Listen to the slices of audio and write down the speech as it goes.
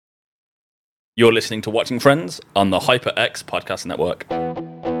You're listening to Watching Friends on the HyperX Podcast Network.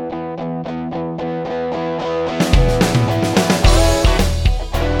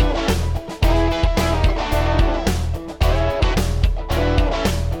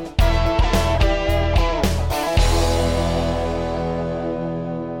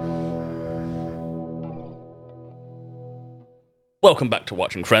 Welcome back to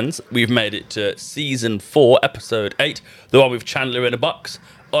Watching Friends. We've made it to Season 4, Episode 8, the one with Chandler in a box.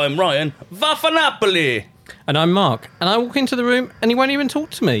 I'm Ryan Vaffanapoli. And I'm Mark. And I walk into the room and he won't even talk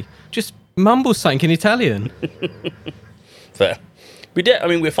to me. Just mumbles something in Italian. Fair.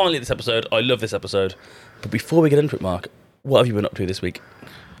 We're finally at this episode. I love this episode. But before we get into it, Mark, what have you been up to this week?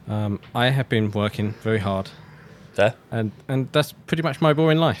 I have been working very hard. Fair. And that's pretty much my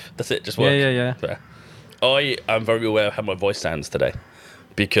boring life. That's it, just work? Yeah. Fair. I am very aware of how my voice sounds today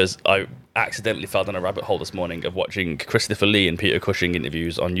because I accidentally fell down a rabbit hole this morning of watching Christopher Lee and Peter Cushing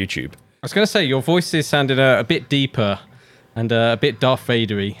interviews on YouTube. I was going to say, your voices sounded a bit deeper and a bit Darth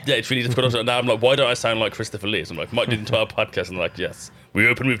Vader-y. Yeah, it's really difficult. Now I'm like, why don't I sound like Christopher Lee? So I'm like, might do the entire podcast and like, yes, we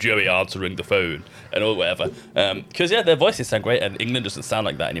open with Joey answering the phone and all whatever. Because, their voices sound great and England doesn't sound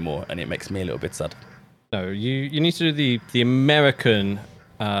like that anymore and it makes me a little bit sad. No, you need to do the American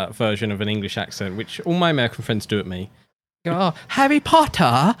version of an English accent, which all my American friends do at me. They go, oh, Harry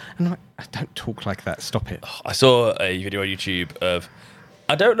Potter? And I'm like, I don't talk like that, stop it. I saw a video on YouTube of,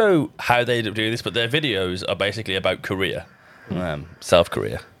 I don't know how they end up doing this, but their videos are basically about Korea, South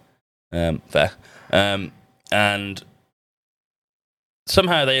Korea. Fair. And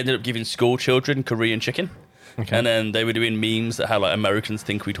somehow they ended up giving school children Korean chicken. Okay. And then they were doing memes that how like Americans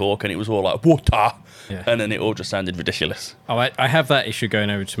think we talk, and it was all like water, and then it all just sounded ridiculous. Oh, I have that issue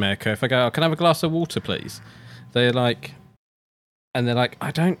going over to America. If I go, can I have a glass of water, please? They're like, I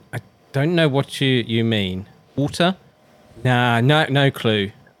don't know what you mean. Water? Nah, no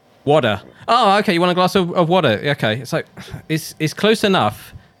clue. Water. Oh, okay. You want a glass of water? Okay. It's like it's close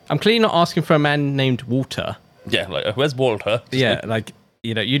enough. I'm clearly not asking for a man named Walter. Yeah, like where's Walter? Yeah, like.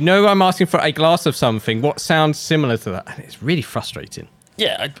 You know I'm asking for a glass of something. What sounds similar to that? And it's really frustrating.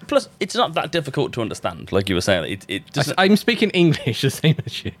 Yeah, plus it's not that difficult to understand, like you were saying. I'm speaking English the same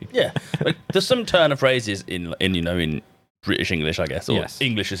as you. Yeah, like, there's some turn of phrases in British English, I guess, or yes.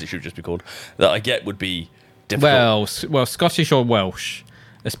 English as it should just be called, that I get would be difficult. Well, Scottish or Welsh,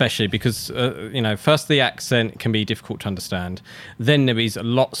 especially because first the accent can be difficult to understand. Then there is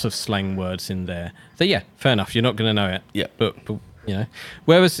lots of slang words in there. So yeah, fair enough. You're not going to know it. Yeah, but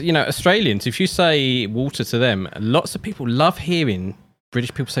whereas Australians, if you say water to them, lots of people love hearing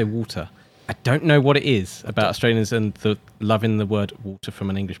British people say water. I don't know what it is about Australians and the loving the word water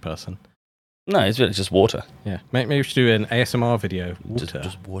from an English person. No, it's just water. Yeah, maybe we should do an ASMR video. Water.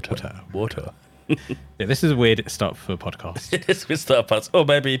 Just water. Yeah, this is a weird start for a podcast. It is a weird start for us. Or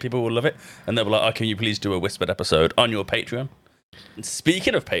maybe people will love it and they'll be like, oh, can you please do a whispered episode on your Patreon? And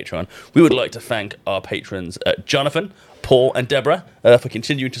speaking of Patreon, we would like to thank our patrons, Jonathan, Paul and Deborah, for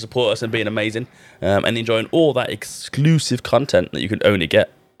continuing to support us and being amazing and enjoying all that exclusive content that you can only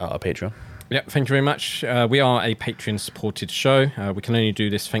get at our Patreon. Yeah, thank you very much. We are a Patreon-supported show. We can only do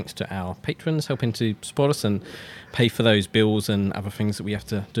this thanks to our patrons helping to support us and pay for those bills and other things that we have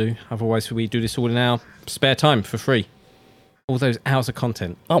to do. Otherwise, we do this all in our spare time for free. All those hours of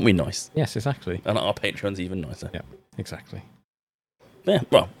content. Aren't we nice? Yes, exactly. And our Patreon's even nicer. Yeah, exactly. Yeah,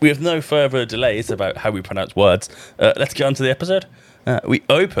 well, we have no further delays about how we pronounce words. Let's get on to the episode. We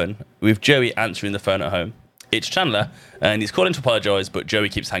open with Joey answering the phone at home. It's Chandler, and he's calling to apologise, but Joey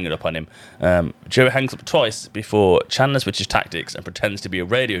keeps hanging up on him. Joey hangs up twice before Chandler switches tactics and pretends to be a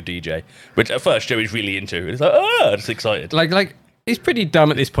radio DJ, which at first Joey's really into. And he's like, just excited. Like he's pretty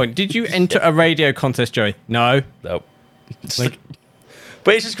dumb at this point. Did you enter a radio contest, Joey? No.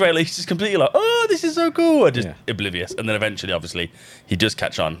 But it's just great. Like, he's just completely like, oh, this is so cool. And just oblivious. And then eventually, obviously, he does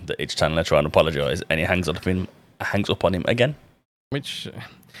catch on that it's Chandler trying to apologise, and he hangs up on him again. Which,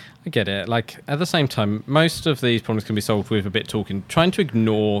 I get it. Like, at the same time, most of these problems can be solved with a bit of talking. Trying to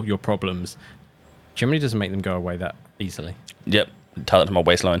ignore your problems generally doesn't make them go away that easily. Yep. Tell it to my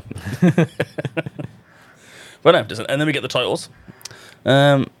waistline. But no, it doesn't. And then we get the titles.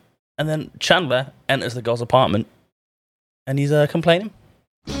 And then Chandler enters the girl's apartment, and he's complaining.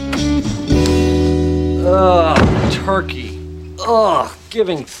 Ugh, turkey. Ugh,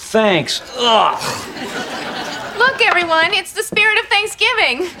 giving thanks. Ugh. Look, everyone, it's the spirit of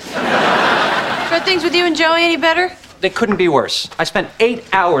Thanksgiving. Are things with you and Joey any better? They couldn't be worse. I spent 8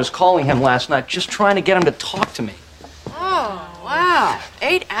 hours calling him last night just trying to get him to talk to me. Oh, wow.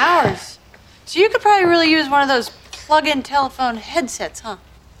 8 hours. So you could probably really use one of those plug-in telephone headsets, huh?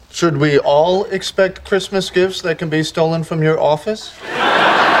 Should we all expect Christmas gifts that can be stolen from your office?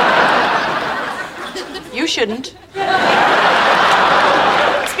 shouldn't.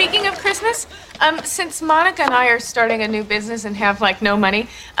 Speaking of Christmas, since Monica and I are starting a new business and have like no money,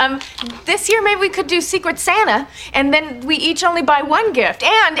 this year maybe we could do Secret Santa, and then we each only buy one gift.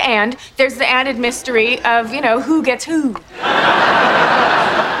 And there's the added mystery of, you know, who gets who.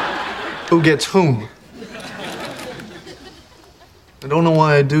 Who gets whom? I don't know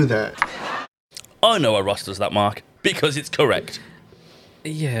why I do that. I know why Ross does that, Mark, because it's correct.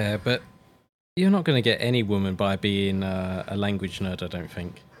 Yeah, but you're not going to get any woman by being a language nerd, I don't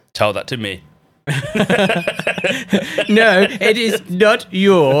think. Tell that to me. No, it is not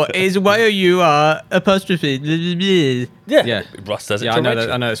your. It's why you are apostrophe. Yeah. Ross says it Yeah, to I know.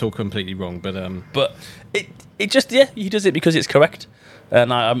 Rachel. I know it's all completely wrong, but But it just, he does it because it's correct.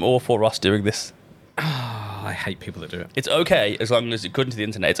 And I'm all for Ross doing this. I hate people that do it. It's okay as long as, according to the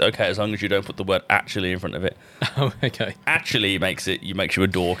internet, it's okay as long as you don't put the word actually in front of it. Oh, okay. Actually makes you a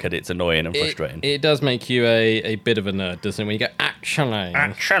dork and it's annoying and frustrating. It does make you a bit of a nerd, doesn't it? When you go, actually.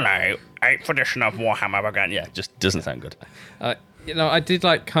 Actually, 8th edition of Warhammer again. Yeah, just doesn't sound good. You know, I did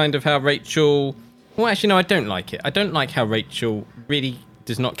like kind of how Rachel... Well, actually, no, I don't like it. I don't like how Rachel really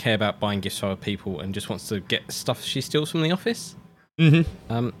does not care about buying gifts for other people and just wants to get stuff she steals from the office.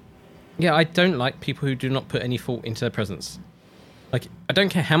 Mm-hmm. Yeah, I don't like people who do not put any thought into their presents. Like, I don't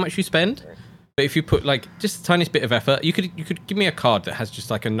care how much you spend, but if you put like just the tiniest bit of effort, you could give me a card that has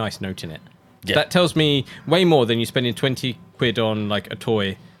just like a nice note in it. Yeah. That tells me way more than you spending 20 quid on like a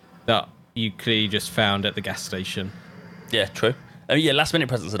toy that you clearly just found at the gas station. Yeah, true. I mean, yeah, last minute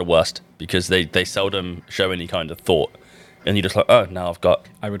presents are the worst because they seldom show any kind of thought. And you're just like, oh, now I've got...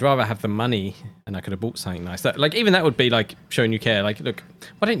 I would rather have the money and I could have bought something nice. Like, even that would be, like, showing you care. Like, look,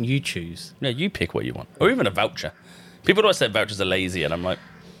 why don't you choose? Yeah, you pick what you want. Or even a voucher. People always say vouchers are lazy, and I'm like...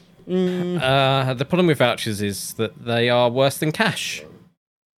 The problem with vouchers is that they are worse than cash.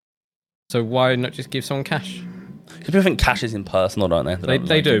 So why not just give someone cash? Because people think cash is impersonal, don't they?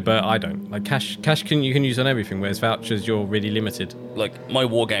 They do, but I don't. Like, cash you can use on everything, whereas vouchers, you're really limited. Like, my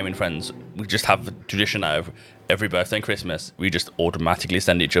wargaming friends, we just have a tradition now of every birthday and Christmas, we just automatically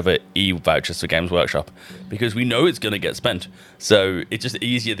send each other e-vouchers for Games Workshop because we know it's going to get spent. So it's just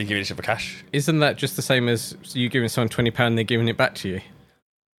easier than giving each other cash. Isn't that just the same as you giving someone £20 and they're giving it back to you?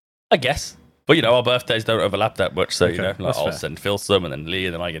 I guess. But, you know, our birthdays don't overlap that much. So, Okay, you know, like, I'll send Phil some and then Lee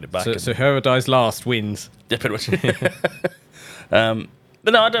and then I get it back. So whoever dies last wins. Yeah, pretty much.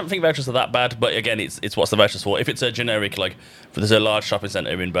 But no, I don't think vouchers are that bad. But again, it's what's the vouchers for? If it's a generic, like, there's a large shopping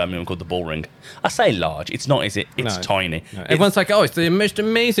centre in Birmingham called the Bullring. I say large. It's not, is it? It's tiny. No. Everyone's like, oh, it's the most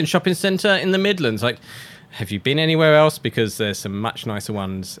amazing shopping centre in the Midlands. Like, have you been anywhere else? Because there's some much nicer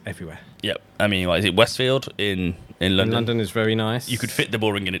ones everywhere. Yep. I mean, like, is it Westfield in London? London is very nice. You could fit the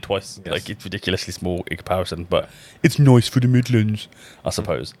Bullring in it twice. Yes. Like, it's ridiculously small in comparison. But it's nice for the Midlands, I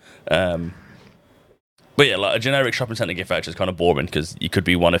suppose. But yeah, like a generic shopping centre gift voucher is kind of boring because you could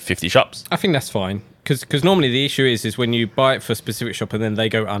be one of 50 shops. I think that's fine because normally the issue is when you buy it for a specific shop and then they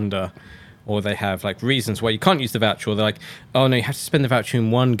go under, or they have like reasons why you can't use the voucher, or they're like, oh no, you have to spend the voucher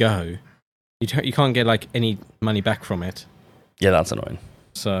in one go. You can't get like any money back from it. Yeah, that's annoying.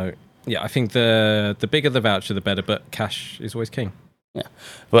 So yeah, I think the bigger the voucher, the better. But cash is always king. Yeah,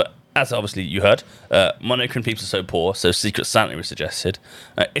 but as obviously you heard, Monocrine peeps are so poor, so Secret Santa was suggested.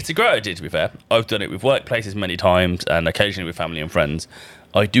 It's a great idea, to be fair. I've done it with workplaces many times and occasionally with family and friends.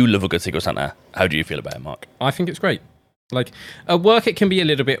 I do love a good Secret Santa. How do you feel about it, Mark? I think it's great. Like, at work, it can be a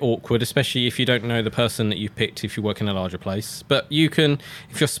little bit awkward, especially if you don't know the person that you picked if you work in a larger place. But you can,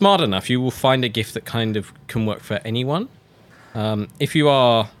 if you're smart enough, you will find a gift that kind of can work for anyone. If you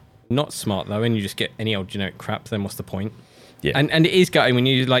are not smart, though, and you just get any old generic crap, then what's the point? Yeah. And it is gutting when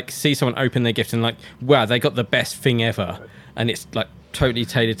you like see someone open their gift and like, wow, they got the best thing ever, and it's like totally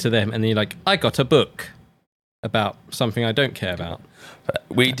tailored to them, and then you're like, I got a book about something I don't care about.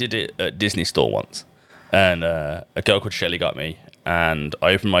 We did it at Disney Store once, and a girl called Shelley got me, and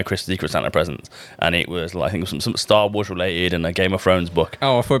I opened my Secret Santa presents, and it was like, I think it was some Star Wars related and a Game of Thrones book.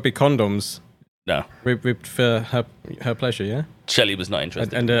 Oh, I thought it'd be condoms. No. Ribbed for her pleasure, yeah? Shelley was not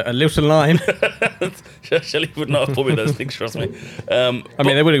interested. And a little line. Shelley would not have bought me those things, trust me. I mean,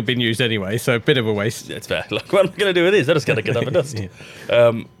 they would have been used anyway, so a bit of a waste. It's fair. Like, what am I going to do with these? They're just going to get up and dust. Yeah.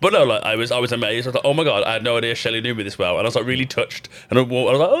 But no, like, I was amazed. I was like, oh my God, I had no idea Shelley knew me this well. And I was like really touched. And I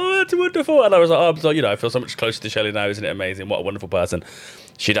was like, oh, that's wonderful. And I was like, you know, I feel so much closer to Shelley now. Isn't it amazing? What a wonderful person.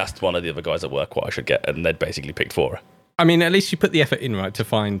 She'd asked one of the other guys at work what I should get, and they'd basically picked for her. I mean, at least you put the effort in, right, to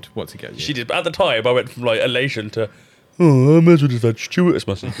find what to get you. She did, but at the time, I went from like elation to, oh, I may as well just have Stuart as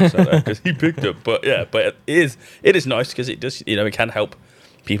my Secret Santa because he picked up. But yeah, but it is nice because it does, you know, it can help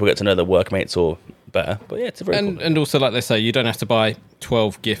people get to know their workmates or better. But yeah, it's a very cool. And also, like they say, you don't have to buy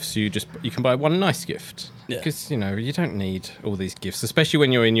 12 gifts. You can buy one nice gift. Yeah. Because, you don't need all these gifts, especially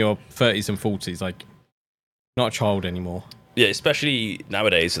when you're in your 30s and 40s, like, not a child anymore. Yeah, especially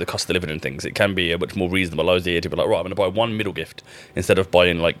nowadays with the cost of living and things, it can be a much more reasonable idea to be like, right, I'm going to buy one middle gift instead of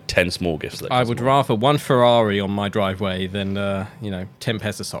buying like 10 small gifts. I would rather one Ferrari on my driveway than, 10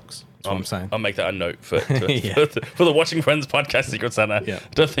 pairs of socks. That's what I'm saying. I'll make that a note for the Watching Friends podcast, Secret Santa. Yeah.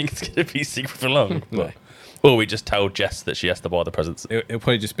 I don't think it's going to be secret for long. No. Or we just tell Jess that she has to buy the presents. It'll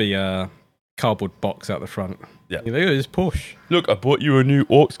probably just be a cardboard box out the front. Yeah. It's Porsche. Look, I bought you a new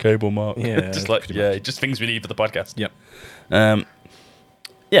aux cable, Mark. Yeah, just just things we need for the podcast. Yep.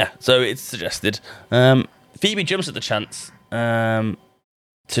 So it's suggested. Phoebe jumps at the chance to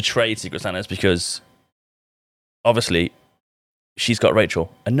trade Secret Santas because obviously she's got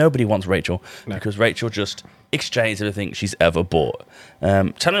Rachel, and nobody wants Rachel because Rachel just exchanged everything she's ever bought.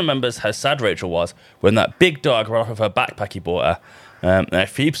 Chandler remembers how sad Rachel was when that big dog ran off of her backpack he bought her. Now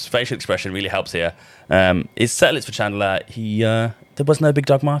Phoebe's facial expression really helps here. It's settled for Chandler. There was no big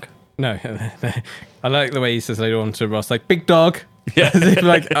dog, Mark. No. I like the way he says later on to Ross, like, big dog. Yeah.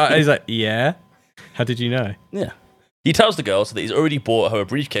 He's like, yeah. How did you know? Yeah. He tells the girls that he's already bought her a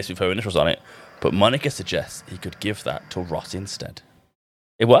briefcase with her initials on it, but Monica suggests he could give that to Ross instead.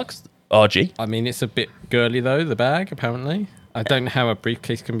 It works. RG. I mean, it's a bit girly, though, the bag, apparently. I don't know how a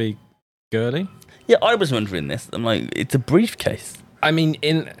briefcase can be girly. Yeah, I was wondering this. I'm like, it's a briefcase. I mean,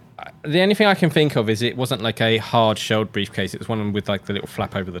 the only thing I can think of is it wasn't like a hard-shelled briefcase. It was one with like the little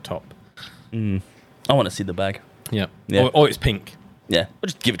flap over the top. I want to see the bag. Yeah. Yeah. Or it's pink. Yeah, we'll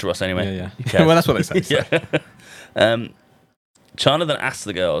just give it to Ross anyway. Yeah. Well, that's what they say. So. Yeah. Chandler then asks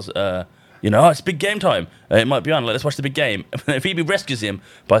the girls, it's big game time. It might be on. Let's watch the big game. Phoebe rescues him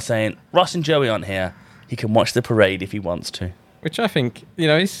by saying, Ross and Joey aren't here. He can watch the parade if he wants to. Which I think,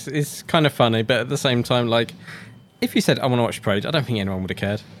 is kind of funny, but at the same time, like, if you said, I want to watch the parade, I don't think anyone would have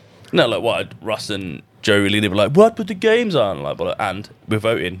cared. No, like what? Ross and Joey really were like, what? But the game's on. Like, and we're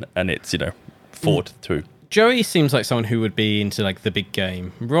voting, and it's, fought through. Joey seems like someone who would be into, like, the big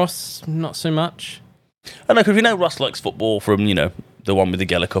game. Ross, not so much. I know, because we know Ross likes football from, the one with the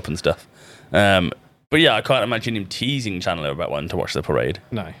Geller Cup and stuff. But yeah, I can't imagine him teasing Chandler about wanting to watch the parade.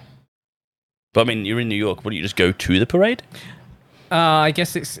 No. But I mean, you're in New York. Wouldn't you just go to the parade? I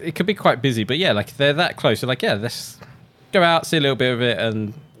guess it could be quite busy, but yeah, like they're that close. They're like, yeah, let's go out, see a little bit of it,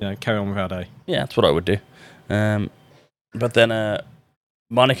 and carry on with our day. Yeah, that's what I would do. But then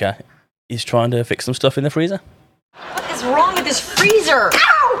Monica is trying to fix some stuff in the freezer. What is wrong with this freezer?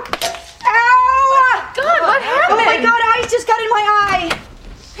 Ow! Ow! God, what happened? Oh my God, ice just got in my eye.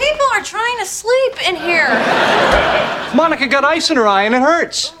 People are trying to sleep in here. Monica got ice in her eye and it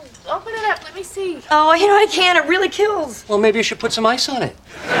hurts. Open it up. Let me see. Oh, I can't. It really kills. Well, maybe you should put some ice on it.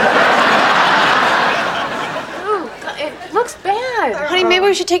 Ooh, it looks bad. Honey, maybe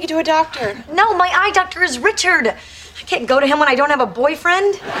we should take you to a doctor. No, my eye doctor is Richard. I can't go to him when I don't have a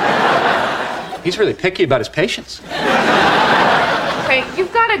boyfriend. He's really picky about his patients. Okay,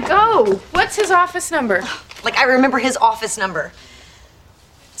 you've got to go. What's his office number? Like, I remember his office number.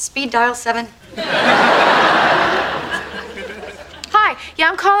 Speed dial 7. Hi. Yeah,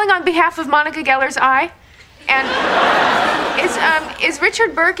 I'm calling on behalf of Monica Geller's eye. And is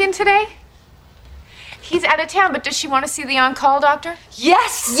Richard Burke in today? He's out of town, but does she want to see the on-call doctor?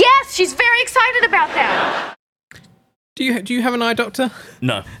 Yes! Yes, she's very excited about that. Do you have an eye doctor?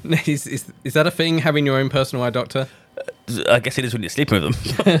 No. Is that a thing, having your own personal eye doctor? I guess it is when you're sleeping with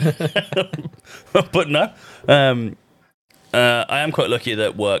them. But no. I am quite lucky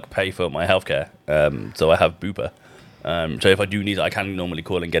that work pay for my healthcare, so I have Bupa. So if I do need it, I can normally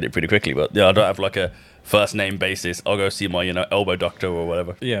call and get it pretty quickly. But yeah, I don't have like a first name basis. I'll go see my elbow doctor or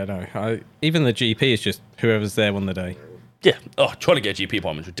whatever. Yeah, no. Even the GP is just whoever's there on the day. Yeah. Oh, trying to get a GP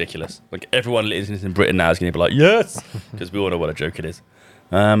appointment is ridiculous. Like everyone listening in Britain now is going to be like, yes, because we all know what a joke it is.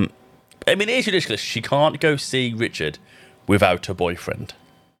 I mean, it is ridiculous. She can't go see Richard without a boyfriend.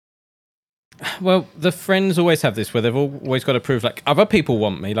 Well, the friends always have this where they've always got to prove, like, other people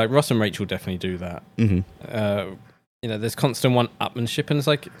want me. Like, Ross and Rachel definitely do that. Mm-hmm. There's constant one-upmanship, and it's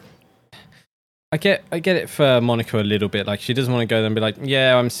like, I get it for Monica a little bit. Like, she doesn't want to go there and be like,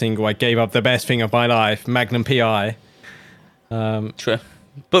 yeah, I'm single. I gave up the best thing of my life, Magnum PI. True.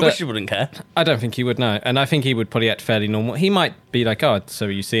 But Richard wouldn't care. I don't think he would know. And I think he would probably act fairly normal. He might be like, oh, so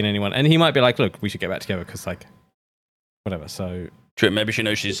are you seeing anyone? And he might be like, look, we should get back together because, like, whatever. So True, maybe she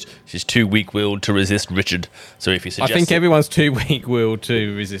knows she's too weak-willed to resist Richard. So if you suggest, I think everyone's too weak-willed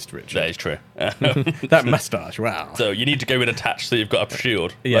to resist Richard. that is true. That moustache, wow. So you need to go in attached so you've got a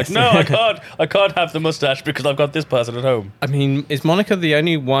shield. Yes. Like, no, I can't have the mustache because I've got this person at home. I mean, is Monica the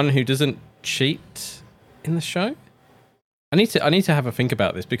only one who doesn't cheat in the show? I need to have a think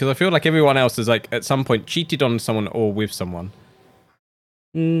about this because I feel like everyone else has like at some point cheated on someone or with someone.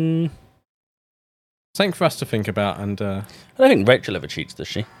 Something for us to think about. And I don't think Rachel ever cheats, does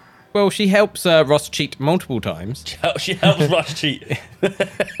she? well, she helps Ross cheat multiple times. She helps Ross cheat.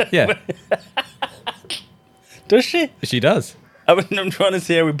 Yeah, Does she? she does. I mean, I'm trying to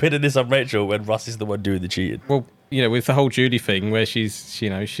see how we pitted this on Rachel when Ross is the one doing the cheating. Well, with the whole Judy thing where she's,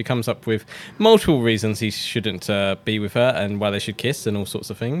 she comes up with multiple reasons he shouldn't be with her and why they should kiss and all sorts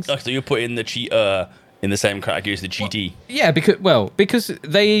of things. Oh, so you're putting the cheater in the same category as the cheatee. Yeah, because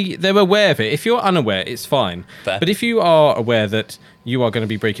they're aware of it. If you're unaware, it's fine. Fair. But if you are aware that you are going to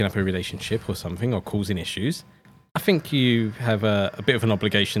be breaking up a relationship or something or causing issues, I think you have a bit of an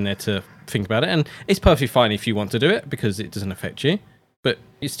obligation there to think about it. And it's perfectly fine if you want to do it because it doesn't affect you. But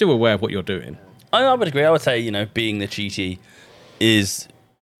you're still aware of what you're doing. I would agree. I would say, being the cheatee is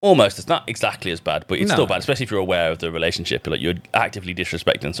almost, it's not exactly as bad, but it's still bad, especially if you're aware of the relationship. Like you're actively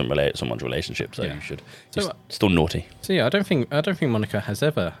disrespecting someone's relationship, so Yeah. you should. So, It's still naughty. So yeah, I don't think Monica has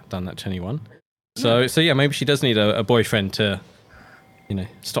ever done that to anyone. So yeah, maybe she does need a boyfriend to,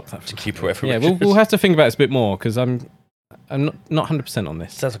 stop that. To keep her away from Yeah, Richard. we'll have to think about this a bit more because I'm not 100% on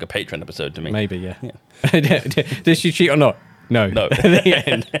this. Sounds like a Patreon episode to me. Maybe, yeah. Did she cheat or not? No. No. The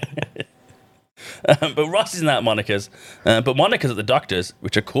end. But Ross isn't at Monica's. But Monica's at the doctor's,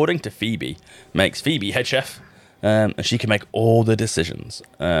 which according to Phoebe, makes Phoebe head chef. And she can make all the decisions,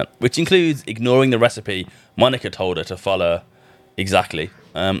 which includes ignoring the recipe Monica told her to follow exactly.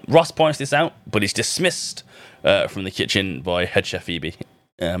 Ross points this out, but he's dismissed from the kitchen by head chef Phoebe.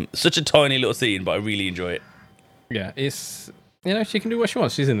 Such a tiny little scene, but I really enjoy it. Yeah, it's, she can do what she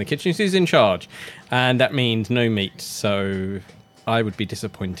wants. She's in the kitchen, she's in charge. And that means no meat, so I would be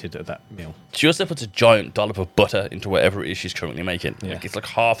disappointed at that meal. She also puts a giant dollop of butter into whatever it is she's currently making. Yeah. Like it's like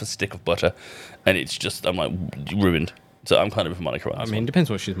half a stick of butter, and it's just, I'm like, ruined. So I'm kind of with Monica on this one. Depends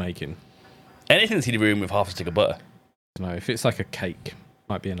what she's making. Anything that's ruined with half a stick of butter. No, if it's like a cake,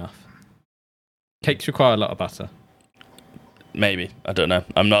 might be enough. Cakes require a lot of butter. Maybe. I don't know.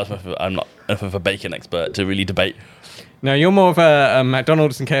 I'm not enough of a bacon expert to really debate. No, you're more of a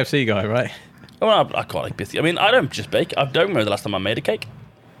McDonald's and KFC guy, right? Well, I quite like biscuits. I mean, I don't just bake. I don't remember the last time I made a cake.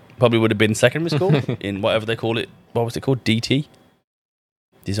 Probably would have been secondary school in whatever they call it. What was it called? DT?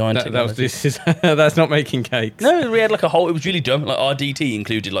 Design technology. That's not making cakes. No, we had like a whole. It was really dumb. Like our DT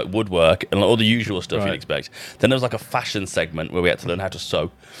included like woodwork and like all the usual stuff Right. you'd expect. Then there was like a fashion segment where we had to learn how to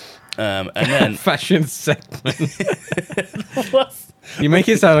sew. And then Fashion segment. what? You make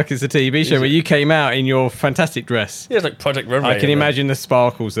it sound like it's a TV show where you came out in your fantastic dress. Yeah, it's like Project Runway. I can imagine the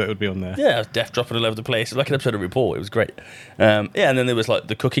sparkles that would be on there. Yeah, I was death dropping all over the place. It was like an episode of Report. It was great. Yeah, and then there was like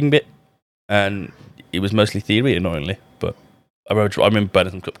the cooking bit, and it was mostly theory, annoyingly. But I remember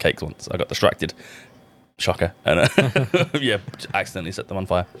burning some cupcakes once. I got distracted. Shocker. And yeah, accidentally set them on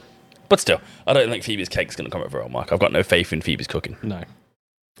fire. But still, I don't think Phoebe's cake's going to come out very well, Mark. I've got no faith in Phoebe's cooking. No.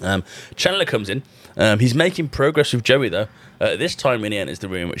 Chandler comes in. He's making progress with Joey, though. This time when he enters the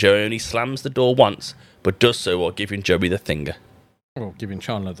room, Joey only slams the door once, but does so while giving Joey the finger. Well, giving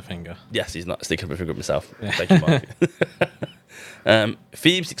Chandler the finger. Yes, he's not sticking up a finger at himself. Thank you, Mark.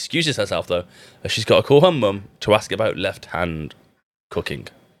 Phoebe excuses herself, though, as she's got to call her mum to ask about left-hand cooking.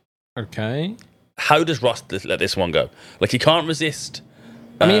 Okay. How does Ross let this one go? Like, he can't resist.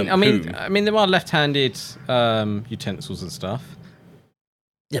 I mean, there are left-handed utensils and stuff.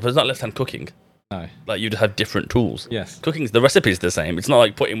 Yeah, but it's not left-hand cooking. No. Like, you just have different tools. Yes. The recipe's the same. It's not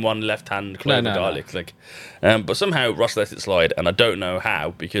like putting one left-hand clove of No. garlic. Like, but somehow Ross lets it slide, and I don't know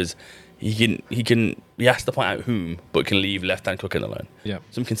how, because he has to point out whom, but can leave left-hand cooking alone. Yeah.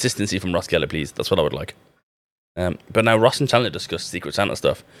 Some consistency from Ross Geller, please. That's what I would like. But now Ross and Chandler discuss Secret Santa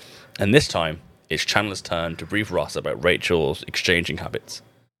stuff, and this time it's Chandler's turn to brief Ross about Rachel's exchanging habits.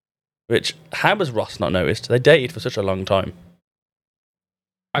 Which, how has Ross not noticed? They dated for such a long time.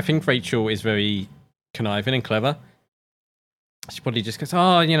 I think Rachel is very conniving and clever. She probably just goes,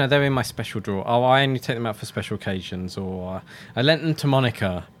 oh, they're in my special drawer. Oh, I only take them out for special occasions. Or I lent them to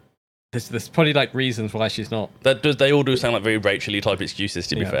Monica. There's probably like reasons why she's not. They all do sound like very Rachel-y type excuses,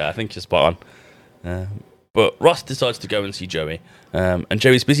 to be fair. I think you're spot on. But Ross decides to go and see Joey. And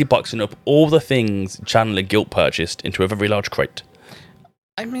Joey's busy boxing up all the things Chandler guilt purchased into a very large crate.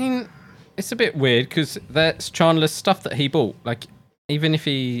 I mean, it's a bit weird because that's Chandler's stuff that he bought. Like, even if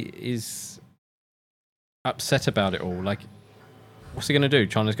he is upset about it all, like, what's he going to do?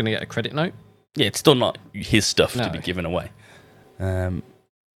 Chandler's going to get a credit note? Yeah, it's still not his stuff No. to be given away.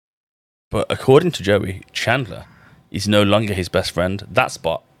 But according to Joey, Chandler is no longer his best friend. That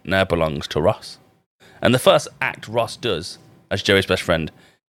spot now belongs to Ross. And the first act Ross does as Joey's best friend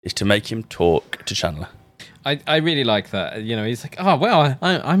is to make him talk to Chandler. I really like that. You know, he's like, oh, well,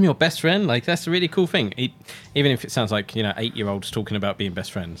 I'm your best friend. Like, that's a really cool thing. Even if it sounds like, 8-year-olds talking about being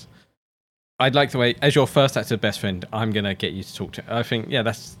best friends. I'd like the way, as your first act of best friend, I'm going to get you to talk to. I think, yeah,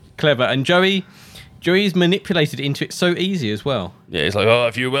 that's clever. And Joey's manipulated into it so easy as well. Yeah, he's like, oh,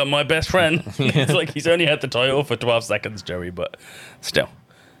 if you were my best friend. It's like he's only had the title for 12 seconds, Joey, but still.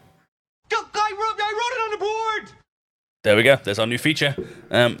 I wrote it on the board! There we go. There's our new feature.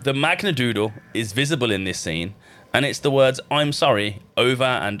 The Magna Doodle is visible in this scene, and it's the words "I'm sorry" over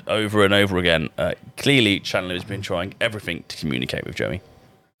and over and over again. Clearly, Chandler has been trying everything to communicate with Joey.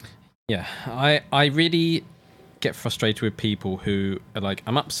 Yeah, I really get frustrated with people who are like,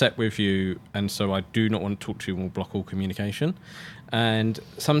 I'm upset with you, and so I do not want to talk to you and will block all communication. And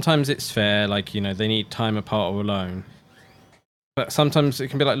sometimes it's fair, like, they need time apart or alone. But sometimes it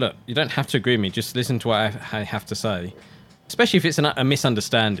can be like, look, you don't have to agree with me, just listen to what I have to say. Especially if it's a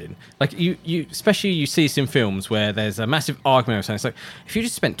misunderstanding. Like, especially you see this in films where there's a massive argument or something. It's like, if you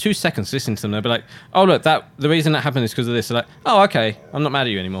just spent 2 seconds listening to them, they'll be like, oh, look, the reason that happened is because of this. They're like, oh, okay, I'm not mad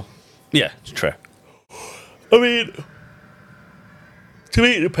at you anymore. Yeah, it's true. I mean, to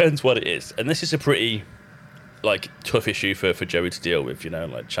me, it depends what it is. And this is a pretty, tough issue for Joey to deal with,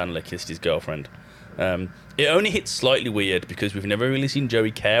 like Chandler kissed his girlfriend. It only hits slightly weird because we've never really seen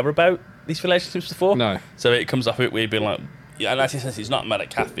Joey care about these relationships before. No. So it comes off a bit weird being like, yeah, and actually since he's not mad at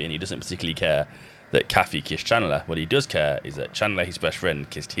Kathy and he doesn't particularly care that Kathy kissed Chandler, what he does care is that Chandler, his best friend,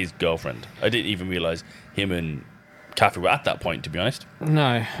 kissed his girlfriend. I didn't even realise him and Kathy were at that point, to be honest.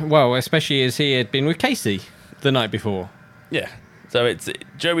 No. Well, especially as he had been with Casey the night before. Yeah. So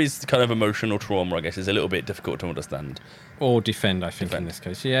Joey's kind of emotional trauma, I guess, is a little bit difficult to understand. Or defend, I think, in this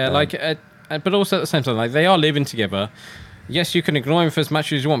case. Yeah, but also at the same time, they are living together. Yes, you can ignore him for as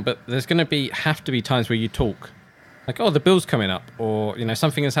much as you want, but there's going to have to be times where you talk. Like, oh, the bill's coming up, or,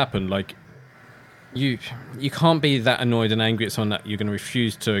 something has happened. Like, you can't be that annoyed and angry at someone that you're going to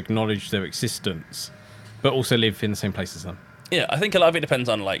refuse to acknowledge their existence, but also live in the same place as them. Yeah, I think a lot of it depends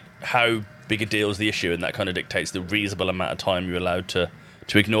on, how big a deal is the issue, and that kind of dictates the reasonable amount of time you're allowed to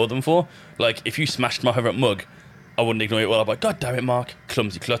ignore them for. Like, if you smashed my favourite mug, I wouldn't ignore it. Well, I'd be like, God damn it, Mark,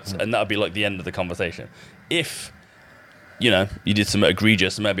 clumsy klutz, and that would be, the end of the conversation. If, you did something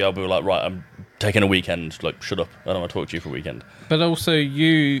egregious, maybe I'll be like, right, I'm taking a weekend, shut up, I don't want to talk to you for a weekend. But also,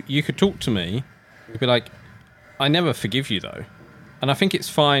 you could talk to me, you'd be like, I never forgive you, though. And I think it's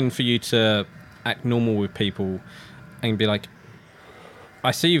fine for you to act normal with people and be like,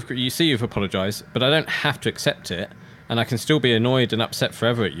 I see you've apologised, but I don't have to accept it, and I can still be annoyed and upset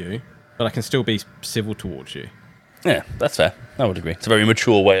forever at you, but I can still be civil towards you. Yeah, that's fair. I would agree. It's a very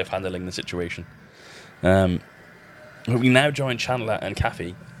mature way of handling the situation. We now join Chandler and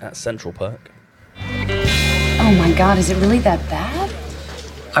Kathy at Central Park. Oh my God, is it really that bad?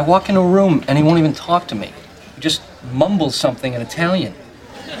 I walk into a room and he won't even talk to me. He just mumbles something in Italian.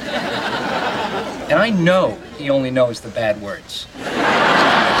 And I know he only knows the bad words.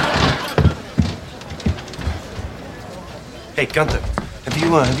 Hey, Gunther,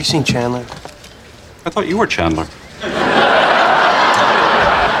 have you seen Chandler? I thought you were Chandler.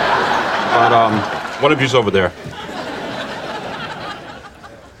 But, one of you's over there.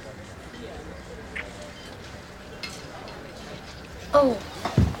 Oh,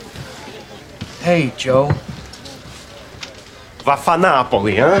 Hey, Joe. Va fa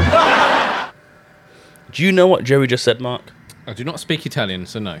Napoli, huh? Do you know what Joey just said, Mark? I do not speak Italian,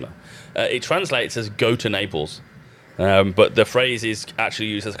 so no. It translates as go to Naples. But the phrase is actually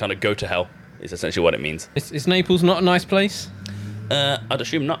used as kind of go to hell, is essentially what it means. Is Naples not a nice place? I'd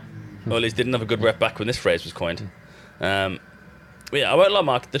assume not. Or at least didn't have a good rep back when this phrase was coined. But yeah, I won't lie,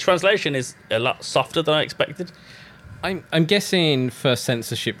 Mark. The translation is a lot softer than I expected. I'm guessing for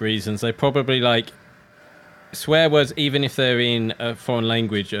censorship reasons, they probably swear words, even if they're in a foreign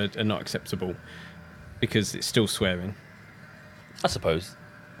language, are not acceptable because it's still swearing. I suppose.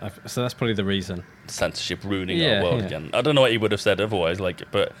 So that's probably the reason. Censorship ruining our world again. I don't know what he would have said otherwise. But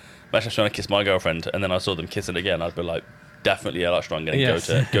imagine I was trying to kiss my girlfriend and then I saw them kissing again. I'd be like, definitely a lot stronger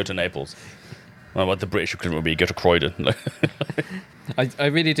and go to Naples. Well, what the British equivalent would be, go to Croydon. I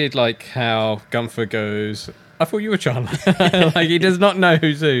really did like how Gunther goes, I thought you were Chandler. He does not know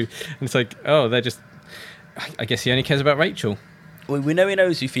who's who. And it's like, oh, they're just... I guess he only cares about Rachel. We know he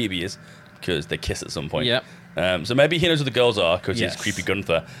knows who Phoebe is because they kiss at some point. Yep. So maybe he knows who the girls are because Yes. he's creepy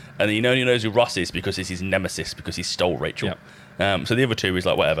Gunther, and he only knows who Ross is because he's his nemesis because he stole Rachel. So the other two is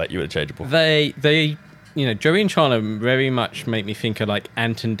like, whatever, you're interchangeable. They, Joey and Chandler very much make me think of like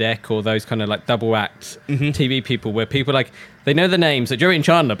Ant and Dec or those kind of like double act TV people where people like they know the names, like Joey and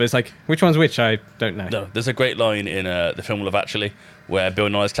Chandler, but it's like which one's which? I don't know. No, there's a great line in the film Love Actually where Bill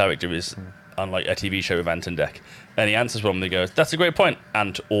Nye's character is on like a TV show with Ant and Dec, and he answers one and he goes, "That's a great point,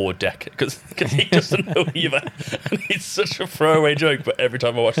 Ant or Dec," because he doesn't know either, and it's such a throwaway joke. But every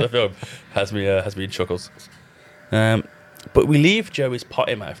time I watch the film, has me in chuckles. But we leave Joey's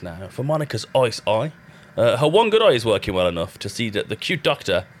potty mouth now for Monica's ice eye. Her one good eye is working well enough to see that the cute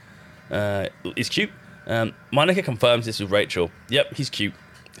doctor is cute. Monica confirms this with Rachel. Yep, he's cute.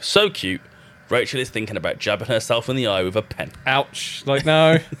 So cute. Rachel is thinking about jabbing herself in the eye with a pen. Ouch. Like,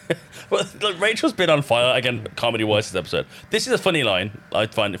 no. Well, look, Rachel's been on fire, again, comedy-wise this episode. This is a funny line. I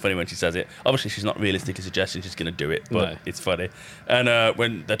find it funny when she says it. Obviously, she's not realistically suggesting she's going to do it, but it's funny. And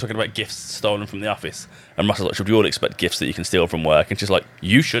when they're talking about gifts stolen from the office, and Russell's like, should we all expect gifts that you can steal from work? And she's like,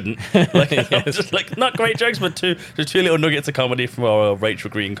 you shouldn't. Like, I'm just like, not great jokes, but two little nuggets of comedy from our Rachel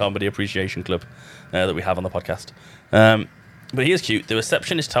Green Comedy Appreciation Club that we have on the podcast. But he is cute. The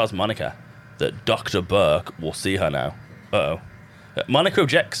receptionist tells Monica that Dr. Burke will see her now. Uh-oh. Monica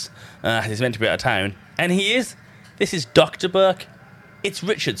objects. He's meant to be out of town. And he is. This is Dr. Burke. It's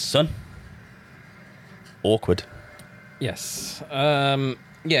Richard's son. Awkward. Yes. I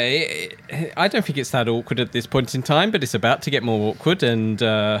don't think it's that awkward at this point in time, but it's about to get more awkward and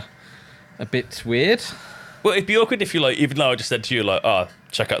a bit weird. Well, it'd be awkward if you, like, even though I just said to you, like, oh,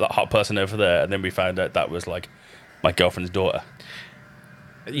 check out that hot person over there, and then we found out that was, like, my girlfriend's daughter.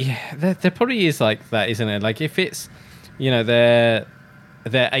 Yeah, there probably is like that, isn't it? Like if it's, their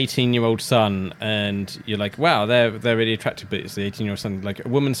 18-year-old son, and you're like, wow, they're really attractive, but it's the 18-year-old son. Like a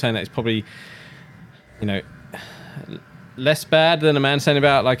woman saying that is probably, less bad than a man saying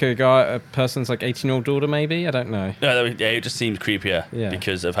about like a person's like 18-year-old daughter. Maybe, I don't know. No, yeah, it just seems creepier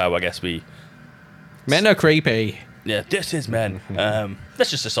because of how I guess men are creepy. Yeah, this is men. That's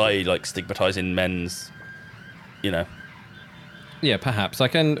just society like stigmatizing men's, Yeah, perhaps.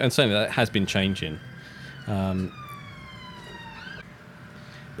 Like, and certainly that has been changing. But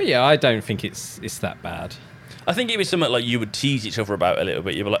yeah, I don't think it's that bad. I think it was something like you would tease each other about a little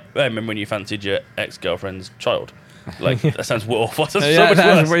bit. You'd be like, I remember when you fancied your ex-girlfriend's child. Like, that sounds awful. That's so much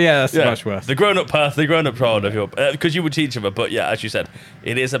worse. Yeah, that's much worse. The grown-up path, the grown-up child of your... Because you would tease each other. But yeah, as you said,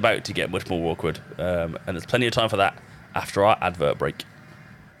 it is about to get much more awkward. And there's plenty of time for that after our advert break.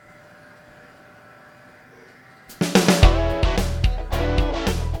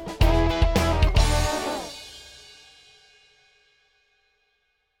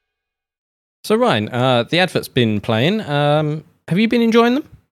 So Ryan, the advert's been playing. Have you been enjoying them?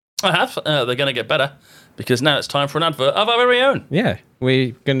 I have. They're going to get better because now it's time for an advert of our very own. Yeah,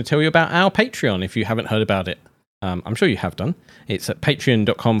 we're going to tell you about our Patreon if you haven't heard about it. I'm sure you have done. It's at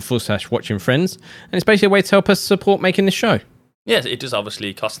patreon.com/watchingfriends, and it's basically a way to help us support making this show. Yes, it does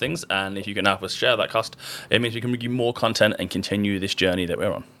obviously cost things, and if you can help us share that cost, it means we can bring you more content and continue this journey that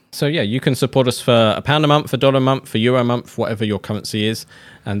we're on. So yeah, you can support us for £1 a month, $1 a month, €1 a month, whatever your currency is,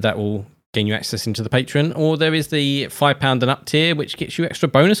 and that will gain you access into the Patreon. Or there is the £5 and up tier, which gets you extra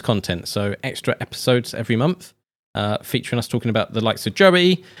bonus content, so extra episodes every month, featuring us talking about the likes of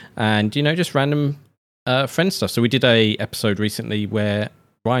Joey and just random friend stuff. So we did a episode recently where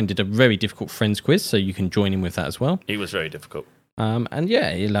Ryan did a very difficult Friends quiz, so you can join in with that as well. It was very difficult. And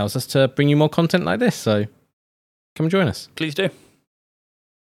yeah, it allows us to bring you more content like this, so come and join us. Please do.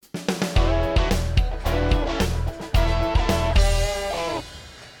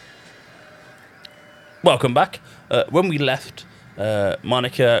 Welcome back. When we left,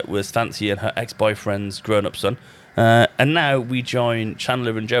 Monica was fancying her ex-boyfriend's grown-up son, and now we join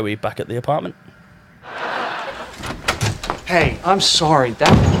Chandler and Joey back at the apartment. Hey, I'm sorry.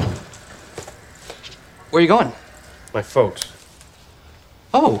 Where are you going? My folks.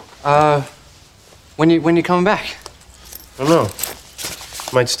 Oh, when you coming back? I don't know.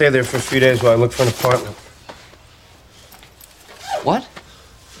 Might stay there for a few days while I look for an apartment. What?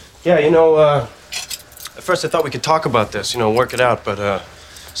 Yeah, at first I thought we could talk about this, work it out, but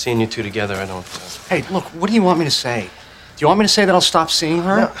seeing you two together, I don't... Hey, look, what do you want me to say? Do you want me to say that I'll stop seeing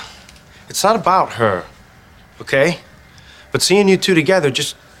her? No, it's not about her, okay? But seeing you two together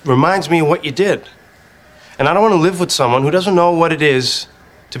just reminds me of what you did. And I don't want to live with someone who doesn't know what it is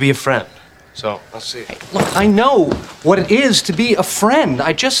to be a friend. So, I'll see. Hey, look, I know what it is to be a friend.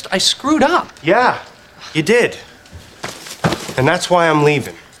 I screwed up. Yeah, you did. And that's why I'm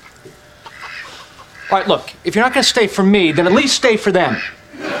leaving. All right, look, if you're not going to stay for me, then at least stay for them.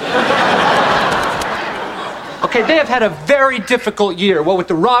 Okay, they have had a very difficult year, what with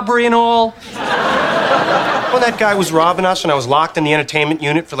the robbery and all. When that guy was robbing us and I was locked in the entertainment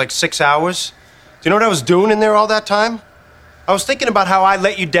unit for like 6 hours, do you know what I was doing in there all that time? I was thinking about how I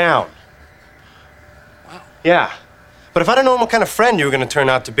let you down. Wow. Yeah. But if I'd have known what kind of friend you were going to turn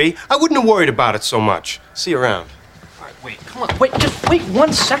out to be, I wouldn't have worried about it so much. See you around. All right, wait, come on. Wait, just wait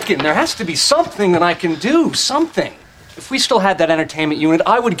 1 second. There has to be something that I can do, something. If we still had that entertainment unit,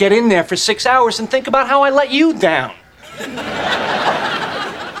 I would get in there for 6 hours and think about how I let you down.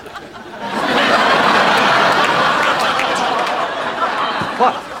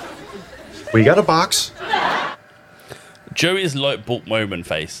 What? We got a box. Joey's light bulb moment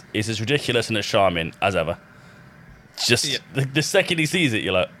face is as ridiculous and as charming as ever. Just the second he sees it,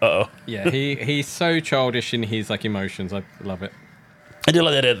 you're like, uh-oh. Yeah, he's so childish in his like emotions. I love it. I do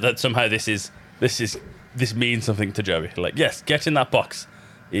like the idea that somehow this means something to Joey. Like, yes, getting that box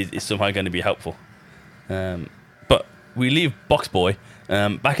is somehow going to be helpful. But we leave Box Boy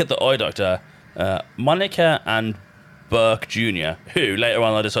back at the eye doctor. Monica and Burke Jr., who later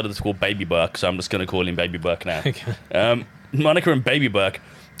on I decided to call Baby Burke, so I'm just going to call him Baby Burke now. Okay. Monica and Baby Burke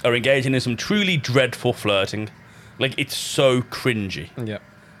are engaging in some truly dreadful flirting. Like, it's so cringy. Yeah.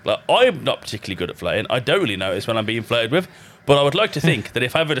 Like, I'm not particularly good at flirting. I don't really notice when I'm being flirted with, but I would like to think that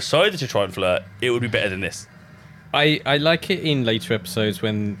if I ever decided to try and flirt, it would be better than this. I like it in later episodes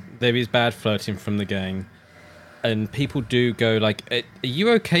when there is bad flirting from the gang, and people do go like, "Are you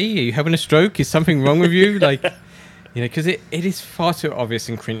okay? Are you having a stroke? Is something wrong with you?" Like, you know, because it is far too obvious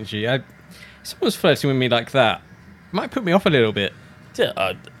and cringy. If someone's flirting with me like that, it might put me off a little bit.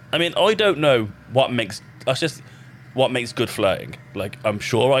 Yeah, I mean, I don't know what makes good flirting. Like, I'm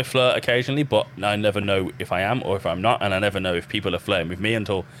sure I flirt occasionally, but I never know if I am or if I'm not, and I never know if people are flirting with me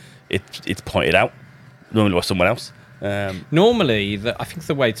until it's pointed out, normally by someone else. Normally, I think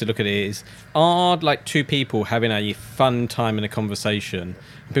the way to look at it is, are like two people having a fun time in a conversation,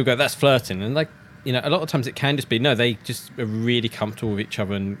 and people go, that's flirting, and like, you know, a lot of times it can just be, no, they just are really comfortable with each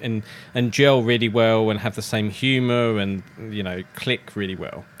other and gel really well and have the same humour and, you know, click really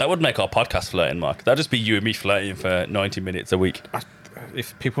well. That would make our podcast flirting, Mark. That'd just be you and me flirting for 90 minutes a week.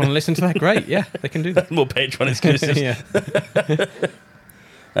 If people want to listen to that, great. Yeah, they can do that. More Patreon exclusives. Yeah.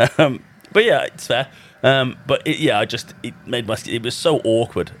 But yeah, it's fair. But it was so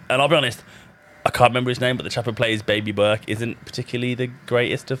awkward. And I'll be honest, I can't remember his name, but the chap who plays Baby Burke isn't particularly the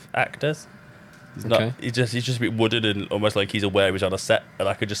greatest of actors. He's not. Okay. He's just a bit wooded and almost like he's aware he's on a set, and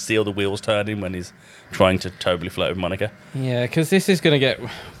I could just see all the wheels turning when he's trying to totally flirt with Monica. Yeah, because this is going to get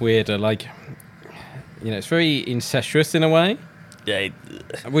weirder. Like, you know, it's very incestuous in a way. Yeah.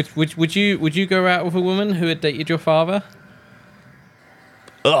 Would you go out with a woman who had dated your father?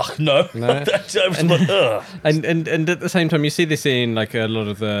 Ugh, no. And at the same time, you see this in like a lot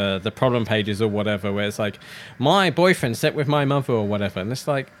of the problem pages or whatever, where it's like, my boyfriend slept with my mother or whatever, and it's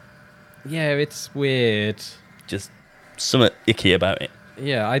like, yeah, it's weird. Just something icky about it.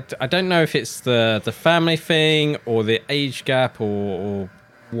 Yeah, I don't know if it's the family thing or the age gap or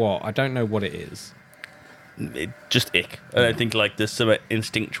what. I don't know what it is. Just ick. I don't think like there's something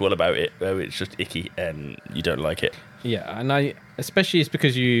instinctual about it where it's just icky and you don't like it. Yeah, and especially it's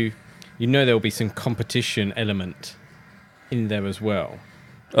because you know there will be some competition element in there as well.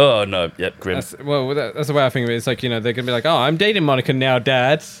 Oh, no. Yep, grim. That's the way I think of it. It's like, you know, they're going to be like, oh, I'm dating Monica now,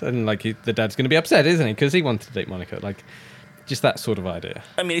 Dad. And, like, the dad's going to be upset, isn't he? Because he wanted to date Monica. Like, just that sort of idea.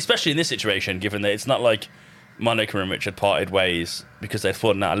 I mean, especially in this situation, given that it's not like Monica and Richard parted ways because they'd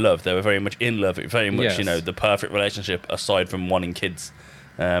fallen out of love. They were very much in love. Very much, you know, the perfect relationship aside from wanting kids.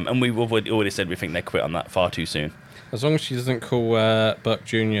 And we've already said we think they quit on that far too soon. As long as she doesn't call Buck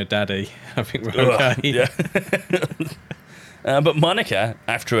Jr. Daddy, I think we're okay. Yeah. But Monica,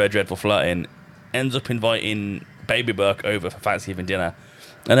 after her dreadful flirting, ends up inviting Baby Burke over for Thanksgiving dinner.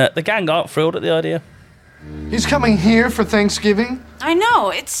 And the gang aren't thrilled at the idea. He's coming here for Thanksgiving? I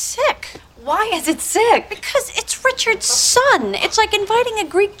know, it's sick. Why is it sick? Because it's Richard's son. It's like inviting a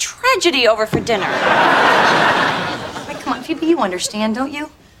Greek tragedy over for dinner. Wait, come on, Phoebe, you understand, don't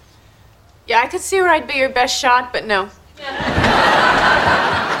you? Yeah, I could see where I'd be your best shot, but no.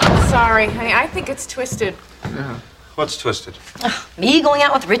 Sorry, honey, I think it's twisted. Yeah. What's twisted? Me going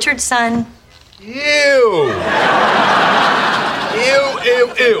out with Richard's son. Ew!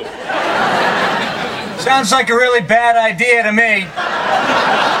 Ew. Sounds like a really bad idea to me.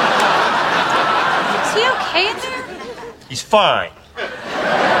 Is he okay in there? He's fine.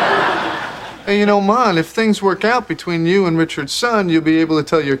 Hey, you know, Mon, if things work out between you and Richard's son, you'll be able to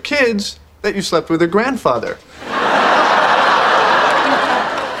tell your kids that you slept with their grandfather.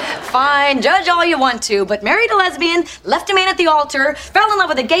 fine. Judge all you want to, but married a lesbian, left a man at the altar, fell in love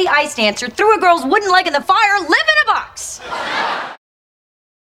with a gay ice dancer, threw a girl's wooden leg in the fire, live in a box.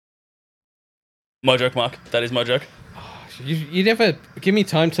 My joke, Mark. That is my joke. You never give me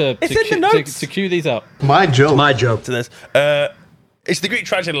time to It's in the notes. to cue these up. My joke. My joke. To this. It's the Greek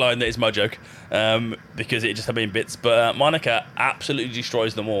tragedy line that is my joke, because it just had me in bits. But Monica absolutely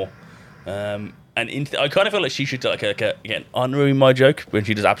destroys them all. And I kind of feel like she should get an honorary my joke when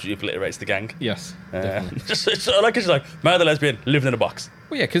she just absolutely obliterates the gang. Yes, definitely. Just like she's like, married a lesbian, lived in a box.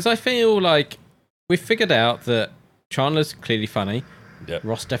 Well, yeah, because I feel like we've figured out that Chandler's clearly funny. Yep.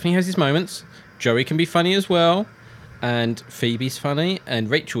 Ross definitely has his moments. Joey can be funny as well. And Phoebe's funny. And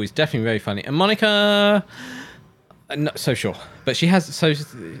Rachel is definitely very funny. And Monica, I'm not so sure. But she has,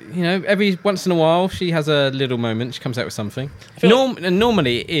 every once in a while, she has a little moment. She comes out with something. And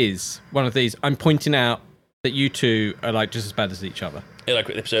normally it is one of these, I'm pointing out that you two are like just as bad as each other. Yeah, like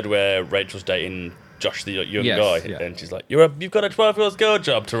the episode where Rachel's dating Josh, the young Yes, guy, yeah. and she's like, "You've got a 12-year-old girl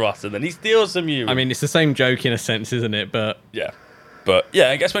job to Ross," and then he steals from you. I mean, it's the same joke in a sense, isn't it? But yeah,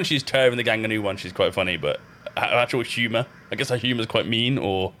 I guess when she's tearing the gang a new one, she's quite funny. But her actual humour, I guess her humour is quite mean,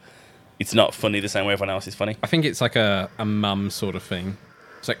 or it's not funny the same way everyone else is funny. I think it's like a mum sort of thing.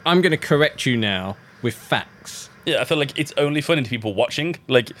 It's like, I'm going to correct you now with facts. Yeah, I feel like it's only funny to people watching.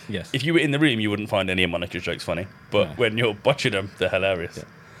 Like, Yes. if you were in the room, you wouldn't find any of Monica's jokes funny. But No. when you're watching them, they're hilarious.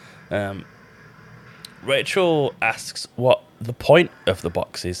 Yeah. Rachel asks what the point of the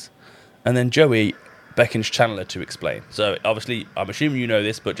box is, and then Joey beckons Chandler to explain. So, obviously, I'm assuming you know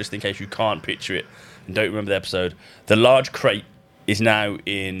this, but just in case you can't picture it and don't remember the episode, the large crate is now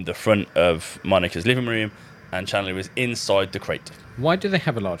in the front of Monica's living room, and Chandler is inside the crate. Why do they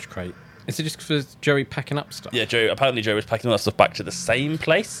have a large crate? Is it just for Joey packing up stuff? Yeah, apparently Joey was packing all that stuff back to the same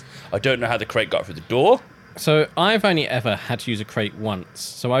place. I don't know how the crate got through the door. So I've only ever had to use a crate once.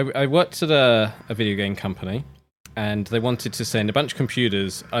 So I worked at a video game company, and they wanted to send a bunch of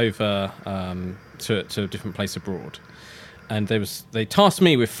computers over to a different place abroad. And they tasked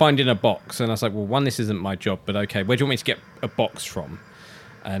me with finding a box, and I was like, well, one, this isn't my job, but okay, where do you want me to get a box from?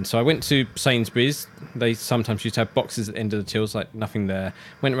 And so I went to Sainsbury's. They sometimes used to have boxes at the end of the tills, like nothing there.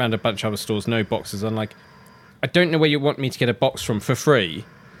 Went around a bunch of other stores, no boxes. I'm like, I don't know where you want me to get a box from for free,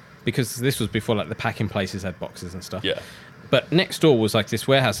 because this was before like the packing places had boxes and stuff. Yeah. But next door was like this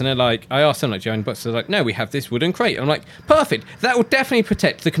warehouse, and they're like, I asked them, like, do you own boxes? They're like, no, we have this wooden crate. And I'm like, perfect. That will definitely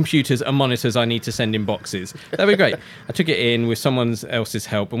protect the computers and monitors I need to send in boxes. That'd be great. I took it in with someone else's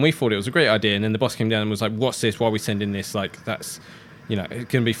help, and we thought it was a great idea. And then the boss came down and was like, what's this? Why are we sending this? Like, that's, it's going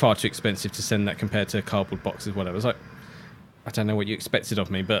to be far too expensive to send that compared to cardboard boxes, whatever. I was like, I don't know what you expected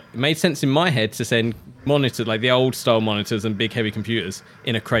of me, but it made sense in my head to send monitors, like the old style monitors and big heavy computers,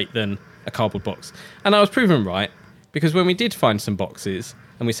 in a crate than a cardboard box. And I was proven right, because when we did find some boxes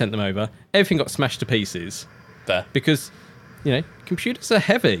and we sent them over, everything got smashed to pieces. There. Because, computers are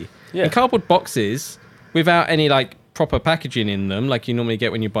heavy. Yeah. And cardboard boxes, without any like proper packaging in them, like you normally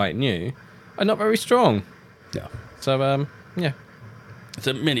get when you buy it new, are not very strong. Yeah. So, yeah. It's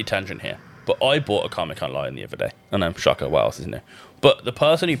a mini tangent here, but I bought a comic online the other day. I know, shocker, what else is in there? But the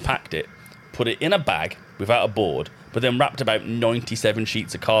person who packed it put it in a bag without a board, but then wrapped about 97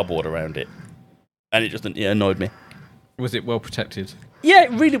 sheets of cardboard around it. And it annoyed me. Was it well protected? Yeah,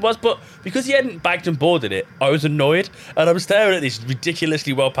 it really was, but because he hadn't bagged and boarded it, I was annoyed. And I was staring at this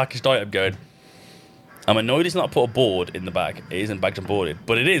ridiculously well-packaged item going, I'm annoyed it's not put a board in the bag. It isn't bagged and boarded,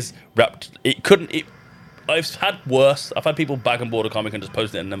 but it is wrapped. I've had worse. I've had people bag and board a comic and just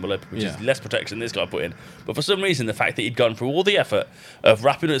post it in an envelope, which is less protection than this guy put in. But for some reason, the fact that he'd gone through all the effort of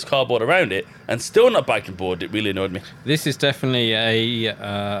wrapping his cardboard around it and still not bagged and boarded, it really annoyed me. This is definitely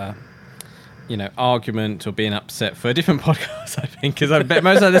a, argument or being upset for a different podcast, I think, because I bet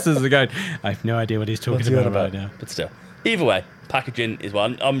most of the listeners are going, I have no idea what he's talking about right now. But still, either way, packaging is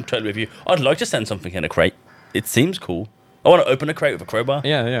one. I'm totally with you. I'd like to send something in a crate. It seems cool. I want to open a crate with a crowbar.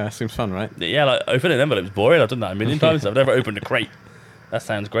 Yeah, seems fun, right? Yeah, like opening an envelope is boring. I've done that a million times. I've never opened a crate. That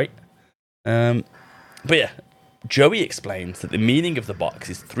sounds great. But yeah, Joey explains that the meaning of the box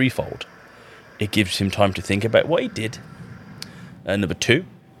is threefold. It gives him time to think about what he did. Number two,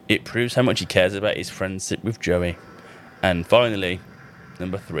 it proves how much he cares about his friendship with Joey. And finally,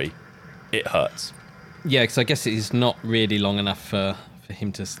 number three, it hurts. Yeah, because I guess it is not really long enough for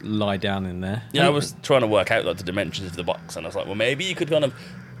him to lie down in there. Yeah, I was trying to work out like the dimensions of the box, and I was like, well, maybe you could kind of...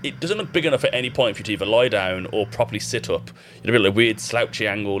 It doesn't look big enough at any point for you to either lie down or properly sit up. You're a bit like a weird slouchy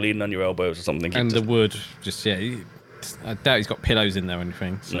angle, leaning on your elbows or something. And the wood, I doubt he's got pillows in there or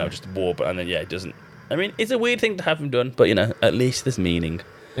anything. So. No, just warp, and then, it doesn't... I mean, it's a weird thing to have him done, but, at least there's meaning.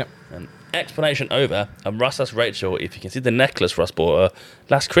 Yep. And explanation over, and Ross asks Rachel if you can see the necklace Ross bought her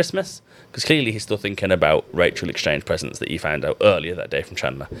last Christmas, because clearly he's still thinking about Rachel exchange presents that he found out earlier that day from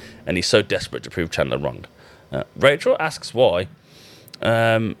Chandler, and he's so desperate to prove Chandler wrong. Rachel asks why,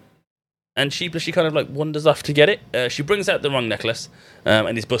 and she kind of like wanders off to get it. She brings out the wrong necklace,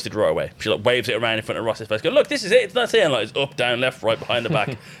 and he's busted right away. She like waves it around in front of Ross's face, go, look, this is it, that's it, and like it's up, down, left, right, behind the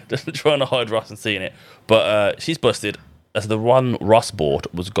back, just trying to hide Ross and seeing it. But she's busted, as the one Ross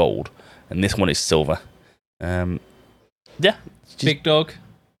bought was gold, and this one is silver. Yeah. Big dog.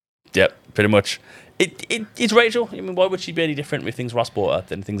 Yep, pretty much. It's Rachel. I mean, why would she be any different with things Ross bought her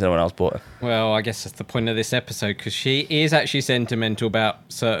than things anyone else bought her? Well, I guess that's the point of this episode, because she is actually sentimental about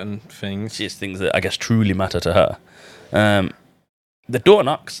certain things. She has things that I guess truly matter to her. The door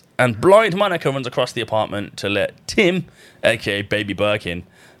knocks, and blind Monica runs across the apartment to let Tim, aka Baby Burke, in.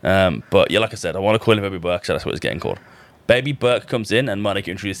 But yeah, like I said, I want to call him Baby Burke, so that's what it's getting called. Baby Burke comes in, and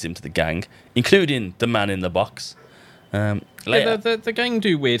Monica introduces him to the gang, including the man in the box. Later, Yeah, the gang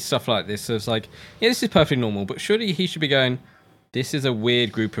do weird stuff like this. So it's like, yeah, this is perfectly normal, but surely he should be going, this is a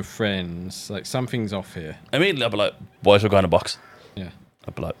weird group of friends. Like, something's off here. Immediately, I'll be like, why should we go in a box? Yeah.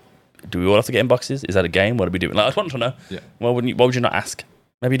 I'll be like, do we all have to get in boxes? Is that a game? What are we doing? Like, I just want to know. Yeah. Why would you not ask?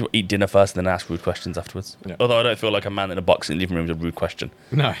 Maybe eat dinner first and then ask rude questions afterwards. Yeah. Although I don't feel like a man in a box in the living room is a rude question.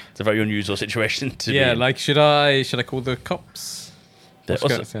 No. It's a very unusual situation to be in. like, should I call the cops? Yeah,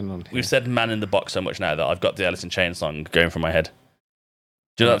 What's also, going on here? we've said man in the box so much now that I've got the Alice in Chains song going through my head.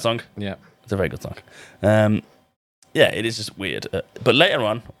 Do you know that song? Yeah. It's a very good song. Yeah, it is just weird. But later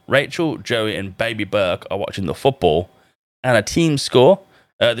on, Rachel, Joey, and Baby Burke are watching the football, and a team score.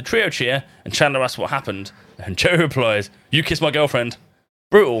 The trio cheer, and Chandler asks what happened, and Joey replies, "You kissed my girlfriend."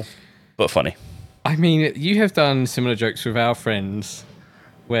 Brutal, but funny. I mean, you have done similar jokes with our friends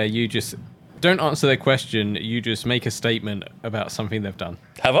where you just don't answer their question, you just make a statement about something they've done.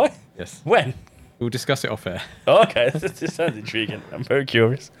 Have I? Yes. When? We'll discuss it off air. Oh, okay, this sounds intriguing. I'm very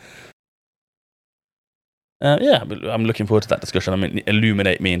curious. Yeah, I'm looking forward to that discussion. I mean,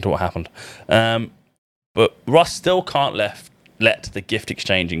 illuminate me into what happened. But Ross still can't let the gift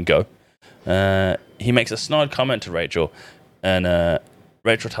exchanging go. He makes a snide comment to Rachel, and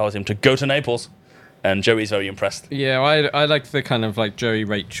Rachel tells him to go to Naples, and Joey's very impressed. Yeah, I like the kind of like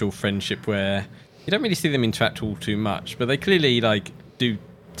Joey-Rachel friendship where you don't really see them interact all too much, but they clearly like do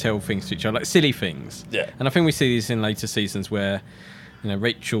tell things to each other, like silly things. Yeah. And I think we see these in later seasons where, you know,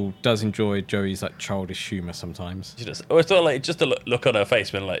 Rachel does enjoy Joey's like childish humour sometimes. She does. It's not like just the look on her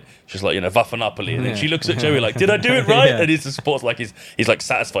face when like she's like, you know, Vaffanopoli, and then she looks at Joey like, "Did I do it right?" Yeah. And he's supports like he's like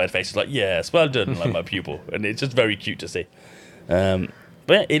satisfied face. He's like, "Yes, well done," like my pupil, and it's just very cute to see. But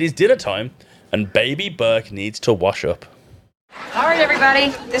yeah, it is dinner time, and Baby Burke needs to wash up. All right,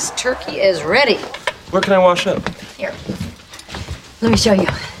 everybody, this turkey is ready. Where can I wash up? Here, let me show you.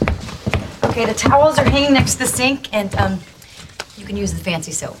 Okay, the towels are hanging next to the sink, and you can use the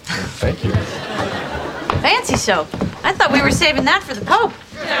fancy soap. Thank you. Fancy soap. I thought we were saving that for the Pope.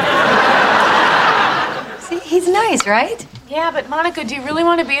 See, he's nice, right? Yeah, but Monica, do you really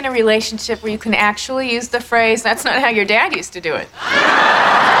want to be in a relationship where you can actually use the phrase, "That's not how your dad used to do it"?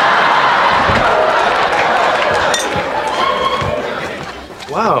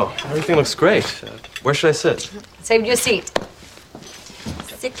 Wow, everything looks great. Where should I sit? Saved you a seat.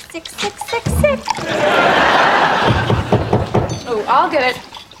 6, 6, 6, 6, 6. Oh, I'll get it.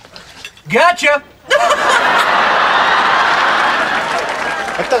 Gotcha!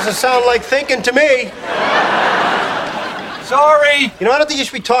 That doesn't sound like thinking to me. Sorry! You know, I don't think you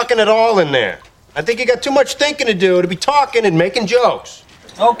should be talking at all in there. I think you got too much thinking to do to be talking and making jokes.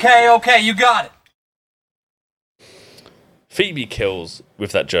 Okay, you got it. Phoebe kills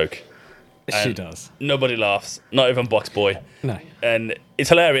with that joke. She And does. Nobody laughs, not even Box Boy. No. And it's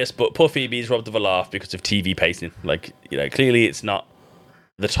hilarious, but poor Phoebe's robbed of a laugh because of TV pacing. Like, you know, clearly it's not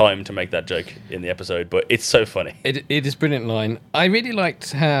the time to make that joke in the episode, but it's so funny. It is a brilliant line. I really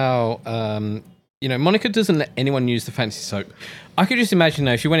liked how, you know, Monica doesn't let anyone use the fancy soap. I could just imagine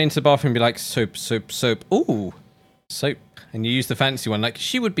now if she went into the bathroom and be like, soap, soap, soap. Ooh, soap. And you use the fancy one. Like,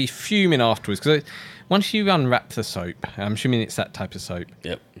 she would be fuming afterwards. Because once you unwrap the soap, I'm assuming it's that type of soap.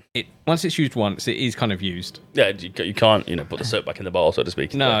 Yep. Once it's used once, it is kind of used. Yeah, you can't, you know, put the soap back in the bottle, so to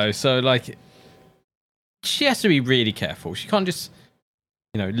speak. No, so, like, she has to be really careful. She can't just,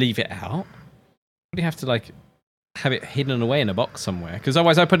 you know, leave it out. You have to, like, have it hidden away in a box somewhere. Because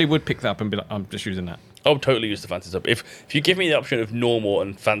otherwise I probably would pick that up and be like, I'm just using that. I would totally use the fancy soap. If you give me the option of normal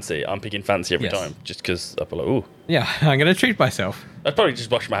and fancy, I'm picking fancy every Yes. time. Just because I'd be like, ooh. Yeah, I'm going to treat myself. I'd probably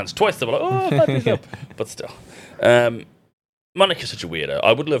just wash my hands twice to be like, oh, fancy soap. But still. Monica's such a weirdo.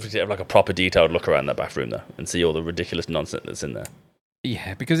 I would love to have like a proper detailed look around that bathroom though and see all the ridiculous nonsense that's in there.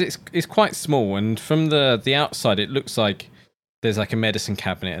 Yeah, because it's quite small, and from the outside, it looks like there's like a medicine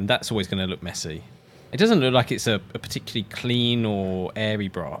cabinet, and that's always going to look messy. It doesn't look like it's a particularly clean or airy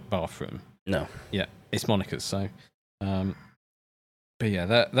bathroom. No. Yeah, it's Monica's. So, but yeah,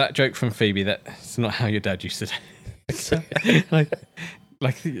 that joke from Phoebe, that's not how your dad used to do.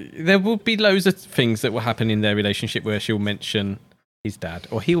 like there will be loads of things that will happen in their relationship where she'll mention his dad,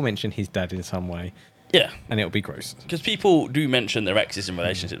 or he'll mention his dad in some way. Yeah, and it'll be gross. Because people do mention their exes in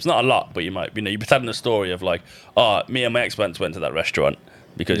relationships. Not a lot, but you might, you be telling the story of like, oh, me and my ex once went to that restaurant.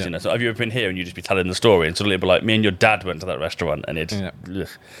 Because, so have you ever been here and you just be telling the story and suddenly it'll be like, me and your dad went to that restaurant and it's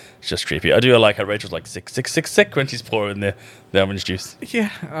just creepy. I do like how Rachel's like sick when she's pouring the orange juice.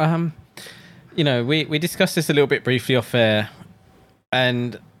 Yeah, we discussed this a little bit briefly off air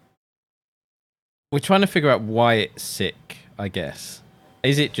and we're trying to figure out why it's sick, I guess.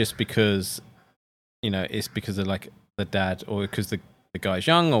 Is it just because, it's because of like the dad or because the guy's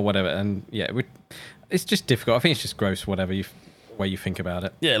young or whatever? And it's just difficult. I think it's just gross, whatever way you think about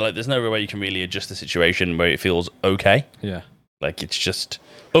it. Yeah, like there's no way you can really adjust the situation where it feels okay. Yeah. Like it's just,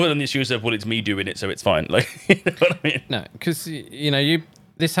 other than the excuse of, well, it's me doing it, so it's fine. Like, you know what I mean? No, because,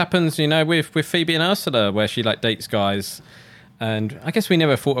 this happens, with Phoebe and Ursula, where she like dates guys. And I guess we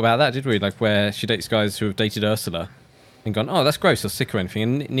never thought about that, did we? Like where she dates guys who have dated Ursula and gone, oh, that's gross or sick or anything.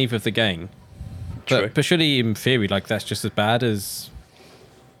 And neither of the gang. But surely in theory, like that's just as bad as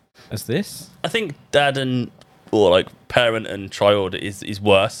this? I think dad or like parent and child is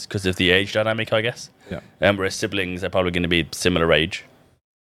worse because of the age dynamic, I guess. Yeah. Whereas siblings, they're probably going to be similar age.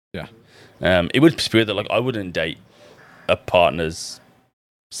 Yeah. It would be weird that like I wouldn't date a partner's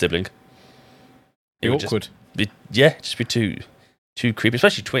sibling. It would awkward. Just be too creepy,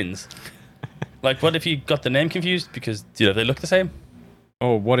 especially twins. Like, what if you got the name confused because they look the same?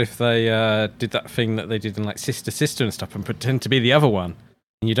 Or what if they did that thing that they did in like Sister and stuff and pretend to be the other one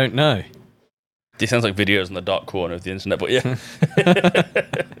and you don't know? This sounds like videos in the dark corner of the internet, but yeah.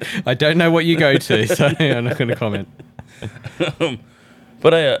 I don't know what you go to, so I'm not going to comment.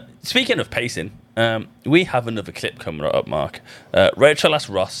 But speaking of pacing, we have another clip coming up, Mark. Rachel asks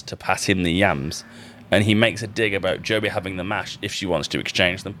Ross to pass him the yams, and he makes a dig about Joey having the mash if she wants to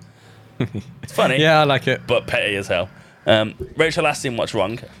exchange them. It's funny. Yeah, I like it. But petty as hell. Rachel asks him what's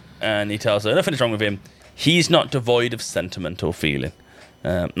wrong, and he tells her nothing is wrong with him. He's not devoid of sentiment or feeling.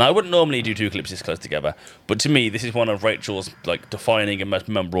 Now, I wouldn't normally do two clips this close together, but to me, this is one of Rachel's like defining and most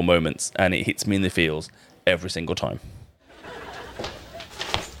memorable moments, and it hits me in the feels every single time.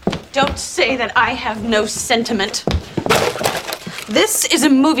 Don't say that I have no sentiment. This is a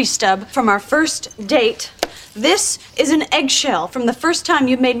movie stub from our first date. This is an eggshell from the first time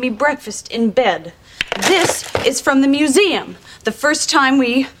you made me breakfast in bed. This is from the museum, the first time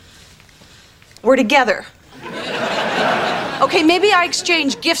we were together. Okay, maybe I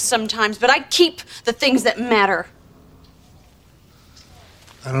exchange gifts sometimes, but I keep the things that matter.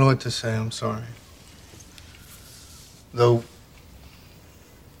 I don't know what to say, I'm sorry. Though,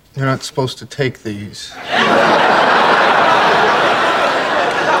 you're not supposed to take these.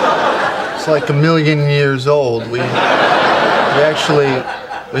 It's like 1,000,000 years old. We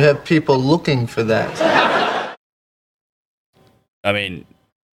have people looking for that. I mean,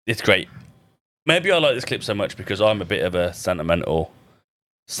 it's great. Maybe I like this clip so much because I'm a bit of a sentimental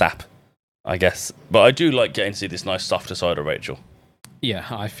sap, I guess. But I do like getting to see this nice softer side of Rachel. Yeah,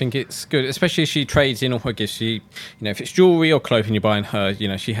 I think it's good, especially as she trades in all her gifts. She, if it's jewelry or clothing you're buying her,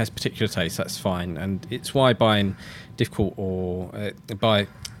 she has particular taste. That's fine, and it's why buying difficult or why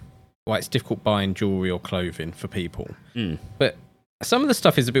it's difficult buying jewelry or clothing for people. But some of the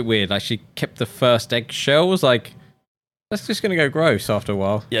stuff is a bit weird. Like she kept the first eggshells. Like that's just going to go gross after a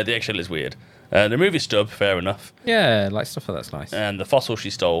while. Yeah, the eggshell is weird. The movie stub, fair enough. Yeah, like stuff like that's nice. And the fossil she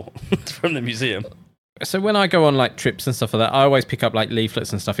stole from the museum. So when I go on like trips and stuff like that, I always pick up like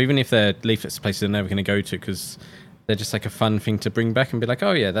leaflets and stuff, even if they're leaflets to places I'm never going to go to, because they're just like a fun thing to bring back and be like,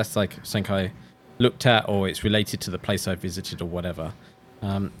 oh yeah, that's like something I looked at, or it's related to the place I visited or whatever.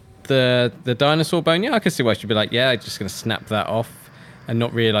 The dinosaur bone, yeah, I can see why she'd be like, yeah, I'm just going to snap that off and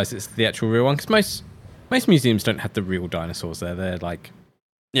not realise it's the actual real one, because most museums don't have the real dinosaurs there. They're like...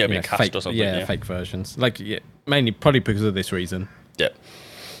 Yeah, it'd be a cast fake, or something. Yeah, fake versions. Like, yeah, mainly probably because of this reason. Yeah.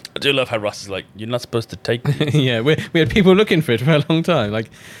 I do love how Ross is like, you're not supposed to take these. Yeah, we had people looking for it for a long time. Like,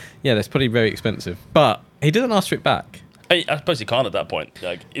 yeah, that's probably very expensive. But he doesn't ask for it back. I suppose you can't at that point.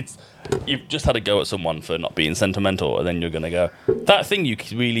 Like, you've just had a go at someone for not being sentimental, and then you're going to go, that thing you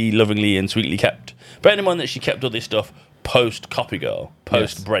really lovingly and sweetly kept. Bearing in mind that she kept all this stuff post Copy Girl,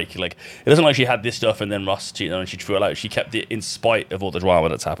 post break. Like, it wasn't like she had this stuff and then Ross cheated on her and she threw it out. She kept it in spite of all the drama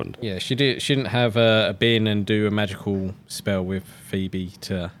that's happened. Yeah, she didn't have a bin and do a magical spell with Phoebe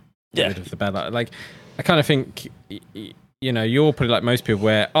to get rid of the bad luck. Like, I kind of think, you know, you're probably like most people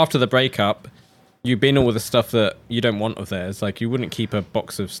where after the breakup, you bin all the stuff that you don't want of theirs. Like, you wouldn't keep a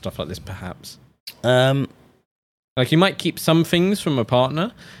box of stuff like this, perhaps. Like, you might keep some things from a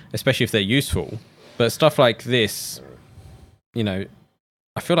partner, especially if they're useful. But stuff like this, you know,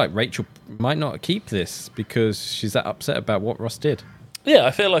 I feel like Rachel might not keep this because she's that upset about what Ross did. Yeah,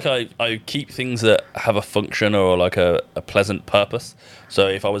 I feel like I keep things that have a function or like a pleasant purpose. So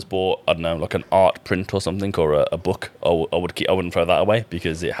if I was bought, I don't know, like an art print or something or a book, I wouldn't throw that away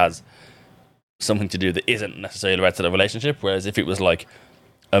because it has something to do that isn't necessarily related to the relationship. Whereas if it was like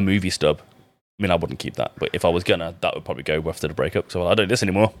a movie stub, I mean, I wouldn't keep that. But if I was gonna, that would probably go after the breakup. So I don't do this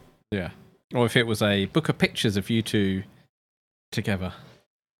anymore. Yeah. Or if it was a book of pictures of you two together.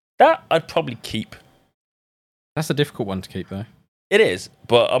 That I'd probably keep. That's a difficult one to keep, though. It is,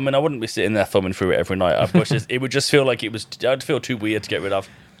 but I mean, I wouldn't be sitting there thumbing through it every night. It would just feel like I'd feel too weird to get rid of.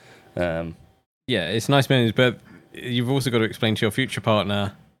 Yeah, it's nice memories, but you've also got to explain to your future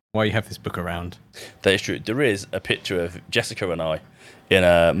partner why you have this book around. That is true. There is a picture of Jessica and I in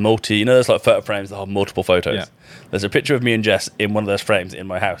a you know, there's like photo frames that have multiple photos. Yeah. There's a picture of me and Jess in one of those frames in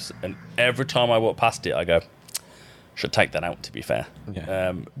my house, and every time I walk past it, I go, should take that out, to be fair.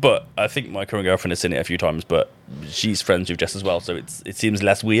 Yeah. But I think my current girlfriend has seen it a few times, but she's friends with Jess as well, so it seems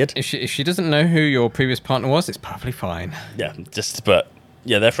less weird. If she doesn't know who your previous partner was, it's perfectly fine. Yeah, but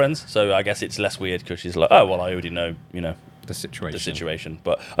they're friends, so I guess it's less weird because she's like, oh, well, I already know, you know, the situation.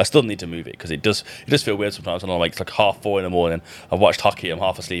 But I still need to move it because it does feel weird sometimes. And I'm like, it's like 4:30 in the morning. I've watched hockey. I'm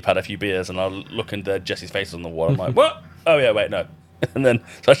half asleep. Had a few beers, and I look into Jesse's face on the wall. I'm like, what? Oh yeah, wait, no. And then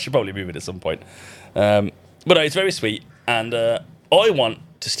so I should probably move it at some point. But no, it's very sweet, and I want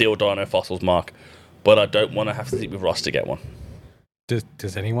to steal dino fossils, Mark, but I don't want to have to sleep with Ross to get one.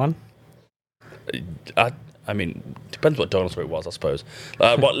 Does anyone? I mean, depends what dinosaur it was, I suppose.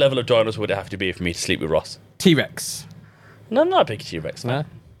 What level of dinosaur would it have to be for me to sleep with Ross? T-Rex. No, I'm not a big T-Rex. No.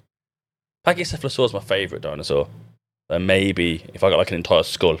 Pachycephalosaur is my favourite dinosaur. And maybe if I got like an entire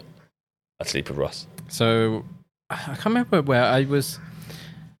skull, I'd sleep with Ross. So I can't remember where I was.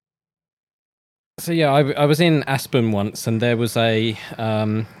 So yeah, I was in Aspen once, and there was a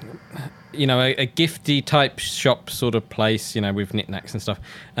gifty type shop sort of place, you know, with knickknacks and stuff,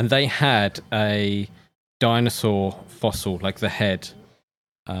 and they had a dinosaur fossil, like the head.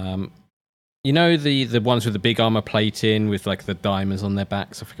 You know the ones with the big armor plating with like the diamonds on their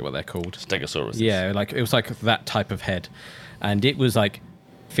backs. I forget what they're called. Stegosaurus. Yeah, like it was like that type of head, and it was like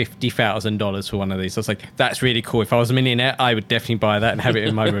 $50,000 for one of these. I was like, that's really cool. If I was a millionaire, I would definitely buy that and have it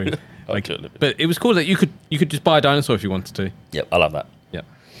in my room. Like, but it was cool that you could just buy a dinosaur if you wanted to. Yep, I love that. Yep,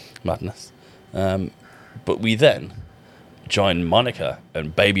 madness. But we then joined Monica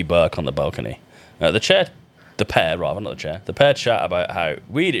and Baby Burke on the balcony. The pair chat about how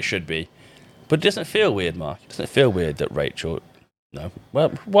weird it should be. But it doesn't feel weird, Mark. It doesn't feel weird that Rachel... No. Well,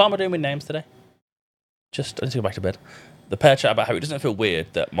 what am I doing with names today? I need to go back to bed. The pair chat about how it doesn't feel weird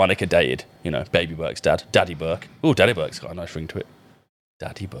that Monica dated, you know, Baby Burke's dad, Daddy Burke. Oh, Daddy Burke's got a nice ring to it.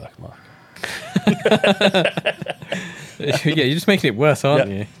 Daddy Burke, Mark. Yeah, you're just making it worse, aren't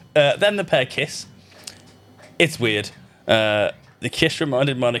you? Then the pair kiss. It's weird. The kiss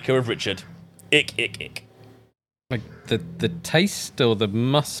reminded Monica of Richard. Ick, ick, ick. Like the taste or the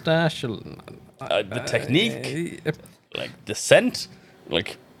mustache? The technique? Like the scent?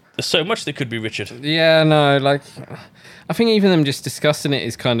 Like, there's so much that could be Richard. Yeah, no, like, I think even them just discussing it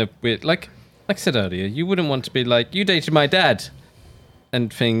is kind of weird. Like I said earlier, you wouldn't want to be like, you dated my dad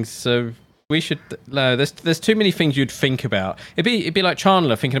and things, so we should... No, there's too many things you'd think about. It'd be like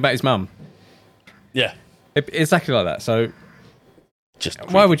Chandler thinking about his mum. Yeah. Exactly like that, so...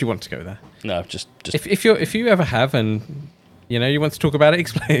 Why would you want to go there? No, just... If you ever have and... You know, you want to talk about it,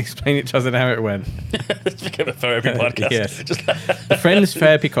 explain it to us and how it went. Let's become a therapy podcast. Yes. The Friends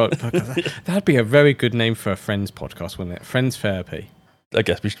Therapy podcast. That'd be a very good name for a Friends podcast, wouldn't it? Friends Therapy. I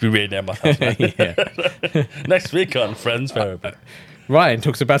guess we should be reading out my house. Yeah. Next week on Friends Therapy. Ryan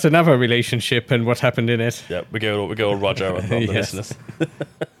talks about another relationship and what happened in it. Yeah, we go all Roger on the listeners.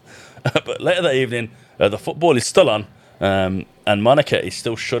 But later that evening, the football is still on, and Monica is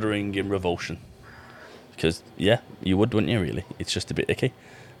still shuddering in revulsion. Because, yeah, you would, wouldn't you, really? It's just a bit icky.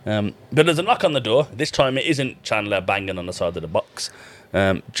 But there's a knock on the door. This time it isn't Chandler banging on the side of the box.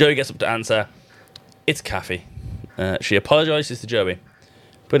 Joey gets up to answer. It's Kathy. She apologises to Joey,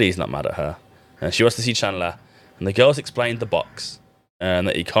 but he's not mad at her. She wants to see Chandler, and the girls explained the box, and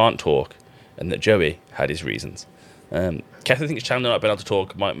that he can't talk, and that Joey had his reasons. Kathy thinks Chandler not being able to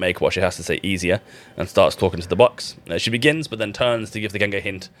talk might make what she has to say easier and starts talking to the box. She begins, but then turns to give the gang a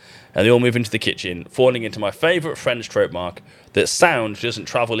hint, and they all move into the kitchen, falling into my favourite French trope, Mark, that sound doesn't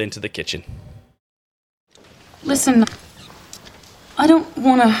travel into the kitchen. Listen, I don't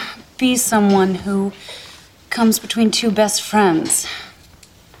want to be someone who comes between two best friends.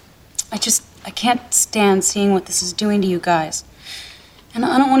 I can't stand seeing what this is doing to you guys. And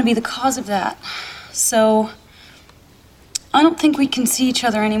I don't want to be the cause of that. So, I don't think we can see each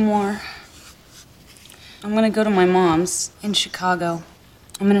other anymore. I'm gonna go to my mom's in Chicago.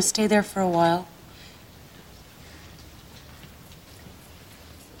 I'm gonna stay there for a while.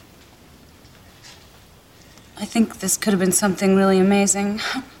 I think this could have been something really amazing.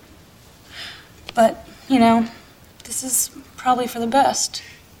 But, you know, this is probably for the best.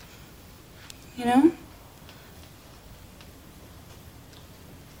 You know?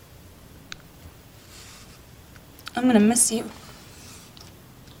 I'm gonna miss you.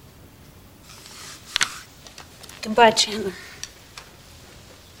 Goodbye, Chandler.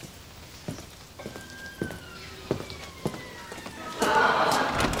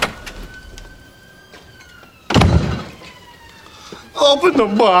 Open the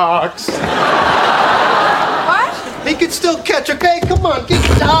box. What? He can still catch, okay? Come on,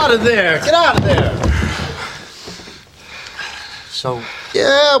 get out of there. Get out of there. So,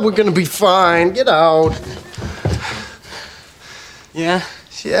 yeah, we're gonna be fine. Get out. Yeah?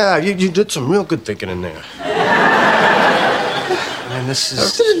 Yeah, you did some real good thinking in there. Man, this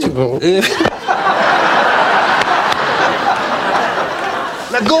is...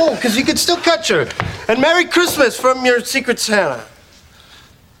 Now go, because you can still catch her. And Merry Christmas from your Secret Santa.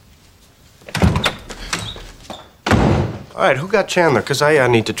 All right, who got Chandler? Because I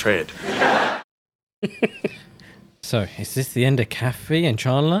need to trade. So, is this the end of Kathy and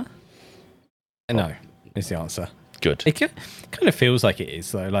Chandler? No, is the answer. Good. It kind of feels like it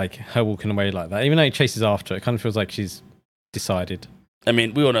is, though, like her walking away like that. Even though he chases after her, it kind of feels like she's decided. I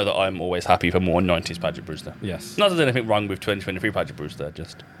mean, we all know that I'm always happy for more 90s Paget Brewster. Yes. Not that there's anything wrong with 2023 Paget Brewster,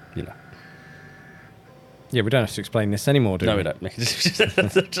 just, you know. Yeah, we don't have to explain this anymore, do we? No, we don't.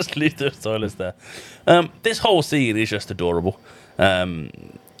 Just leave the silence there. This whole scene is just adorable.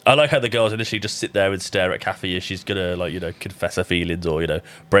 I like how the girls initially just sit there and stare at Kathy as she's gonna, like, you know, confess her feelings or, you know,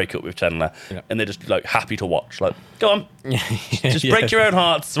 break up with Chandler, and they're just like happy to watch. Like, go on, just break your own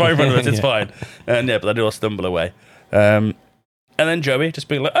hearts right in front of us. It's fine. And but then they all stumble away. And then Joey just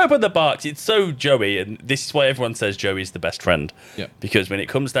being like, open the box. It's so Joey, and this is why everyone says Joey's the best friend. Yeah. Because when it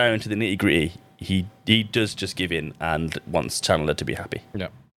comes down to the nitty gritty, he does just give in and wants Chandler to be happy. Yeah.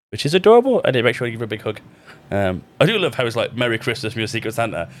 Which is adorable, and it makes sure to give her a big hug. I do love how it's like, Merry Christmas from your Secret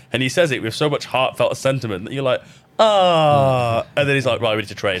Santa, and he says it with so much heartfelt sentiment that you're like, and then he's like, right, we need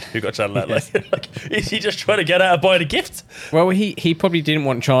to trade. Who got Chandler? Like, is he just trying to get out of buying a gift? Well, he probably didn't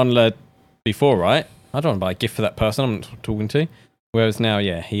want Chandler before, right? I don't want to buy a gift for that person I'm not talking to. Whereas now,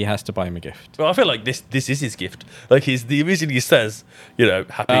 yeah, he has to buy him a gift. Well, I feel like this is his gift. Like, he immediately says, you know,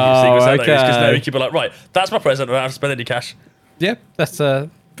 happy Secret Santa. Because now he can be like, right, that's my present, I don't have to spend any cash. Yeah, that's a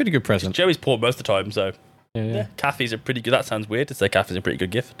pretty good present. Joey's poor most of the time, so... Yeah. Kathy's a pretty good... That sounds weird to say Kathy's a pretty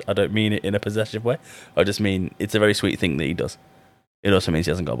good gift. I don't mean it in a possessive way. I just mean it's a very sweet thing that he does. It also means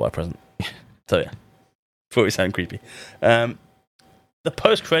he hasn't got to buy a present. So, yeah. Thought it sounded creepy. The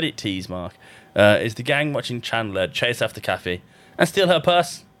post-credit tease, Mark, is the gang watching Chandler chase after Kathy and steal her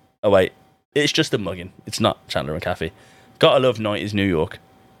purse. Oh, wait. It's just a mugging. It's not Chandler and Kathy. Gotta love 90s New York.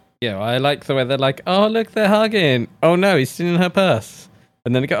 Yeah, I like the way they're like, oh, look, they're hugging. Oh, no, he's stealing her purse.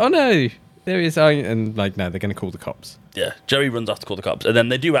 And then they go, oh, no. There he is, and like, no, they're going to call the cops. Yeah, Joey runs off to call the cops, and then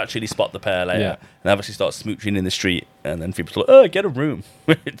they do actually spot the pair later, and obviously start smooching in the street, and then people are like, oh, get a room,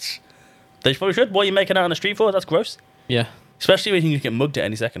 which they probably should. What are you making out on the street for? That's gross. Yeah. Especially when you can get mugged at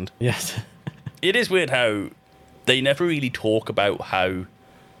any second. Yes. It is weird how they never really talk about how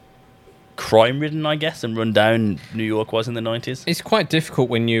crime-ridden, I guess, and run down New York was in the 90s. It's quite difficult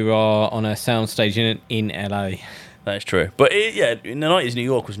when you are on a soundstage in LA. That is true. But in the 90s, New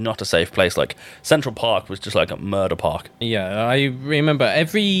York was not a safe place. Like, Central Park was just like a murder park. Yeah, I remember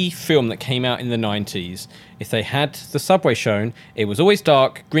every film that came out in the 90s, if they had the subway shown, it was always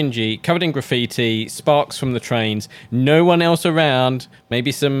dark, gringy, covered in graffiti, sparks from the trains, no one else around,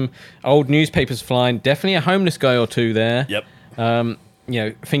 maybe some old newspapers flying, definitely a homeless guy or two there. Yep. You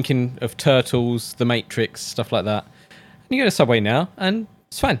know, thinking of Turtles, The Matrix, stuff like that. And you go to Subway now, and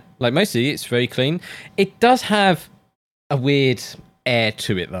it's fine. Like, mostly, it's very clean. It does have a weird air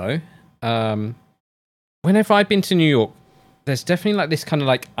to it, though. Whenever I've been to New York, there's definitely like this kind of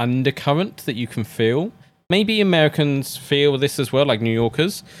like undercurrent that you can feel. Maybe Americans feel this as well, like New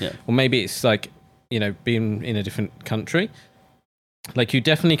Yorkers. Yeah. Or maybe it's like being in a different country, like you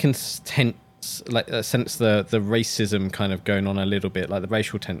definitely can sense the racism kind of going on a little bit, like the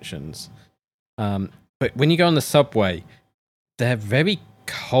racial tensions. But when you go on the subway, they're very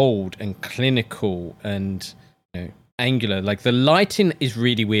cold and clinical and angular. Like the lighting is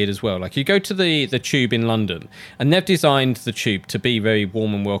really weird as well. Like you go to the tube in London, and they've designed the tube to be very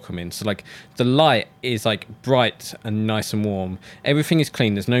warm and welcoming. So like the light is like bright and nice and warm. Everything is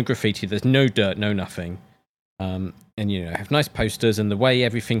clean. There's no graffiti. There's no dirt. No nothing. And have nice posters, and the way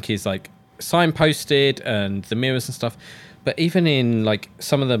everything is like signposted and the mirrors and stuff. But even in like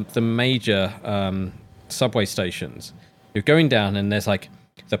some of the major subway stations, you're going down and there's like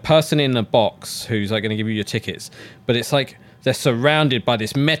the person in the box who's like going to give you your tickets, but it's like they're surrounded by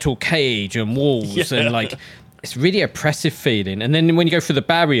this metal cage and walls and like it's really oppressive feeling. And then when you go through the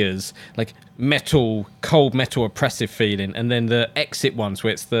barriers, like cold metal oppressive feeling. And then the exit ones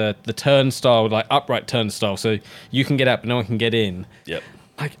where it's the turnstile, like upright turnstile, so you can get out but no one can get in. Yep.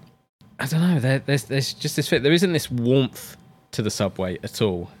 Like I don't know, there's just this fit. There isn't this warmth to the subway at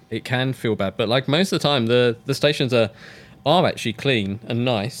all. It can feel bad, but like most of the time the stations are actually clean and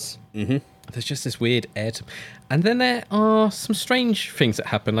nice. Mm-hmm. There's just this weird air and then there are some strange things that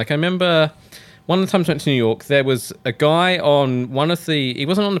happen. Like I remember one of the times I went to New York, there was a guy on he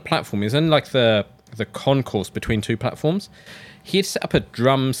wasn't on the platform, he was in like the concourse between two platforms. He had set up a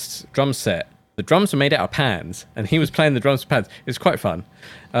drum set. The drums were made out of pans, and he was playing the drums with pans. It was quite fun.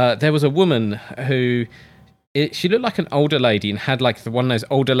 There was a woman who she looked like an older lady and had like one of those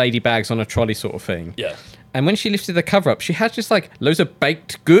older lady bags on a trolley sort of thing. Yeah. And when she lifted the cover up, she had just like loads of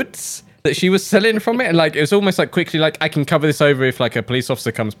baked goods that she was selling from it. And like, it was almost like quickly, like I can cover this over if like a police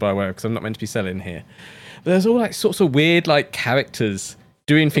officer comes by, because I'm not meant to be selling here. But there's all like sorts of weird like characters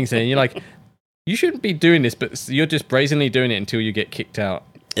doing things there. And you're like, you shouldn't be doing this, but you're just brazenly doing it until you get kicked out.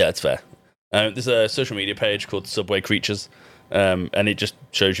 Yeah, it's fair. There's a social media page called Subway Creatures. And it just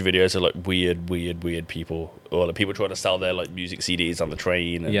shows you videos of like weird people, or like people trying to sell their like music CDs on the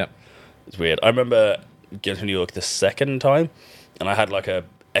train. And it's weird. I remember getting to New York the second time, and I had like a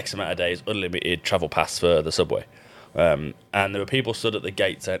X amount of days unlimited travel pass for the subway. And there were people stood at the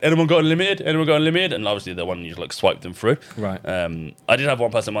gate saying, "Anyone got unlimited? Anyone got unlimited?" And obviously the one you just like swipe them through. Right. I did have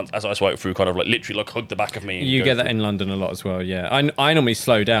one person once as I swiped through, kind of like literally like hugged the back of me. And you get that in London a lot as well. Yeah. I normally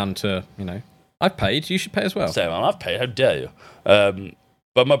slow down to I've paid. You should pay as well. So I've paid. How dare you?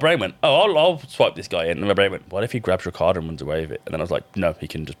 But my brain went, I'll swipe this guy in. And my brain went, what if he grabs your card and runs away with it? And then I was like, no, he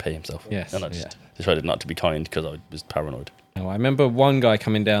can just pay himself. Yes. And I just decided not to be kind because I was paranoid. Oh, I remember one guy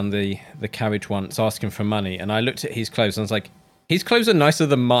coming down the carriage once asking for money, and I looked at his clothes and I was like, his clothes are nicer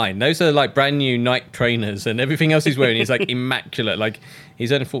than mine. Those are like brand new Nike trainers, and everything else he's wearing is like immaculate. Like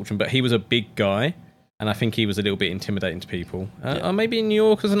he's earning a fortune, but he was a big guy, and I think he was a little bit intimidating to people. Or maybe New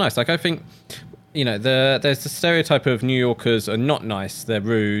Yorkers are nice. Like I think, there's the stereotype of New Yorkers are not nice. They're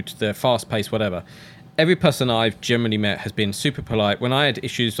rude. They're fast-paced. Whatever. Every person I've generally met has been super polite. When I had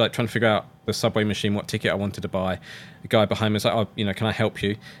issues like trying to figure out the subway machine, what ticket I wanted to buy, the guy behind me was like, can I help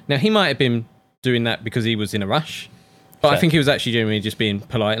you? Now, he might have been doing that because he was in a rush, but I think he was actually genuinely just being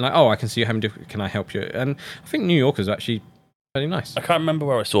polite and like, I can see you having can I help you? And I think New Yorkers are actually very nice. I can't remember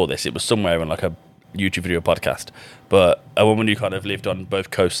where I saw this. It was somewhere on like a YouTube video podcast, but a woman who kind of lived on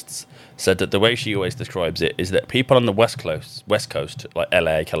both coasts said that the way she always describes it is that people on the West Coast, like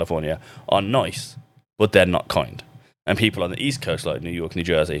LA, California, are nice, but they're not kind. And people on the East Coast, like New York, New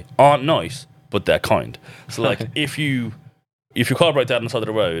Jersey, aren't nice, but they're kind. So, like, if your car broke down on the side of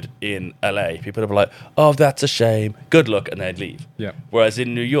the road in LA, people would be like, oh, that's a shame, good luck, and they'd leave. Yeah. Whereas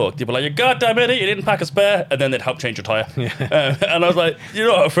in New York, they'd be like, you goddamn idiot, you didn't pack a spare, and then they'd help change your tyre. Yeah. And I was like,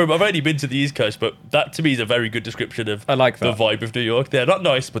 I've only been to the East Coast, but that to me is a very good description of I like that. The vibe of New York. They're not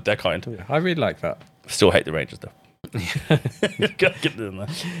nice, but they're kind. Yeah, I really like that. Still hate the Rangers, though. Gotta get them there.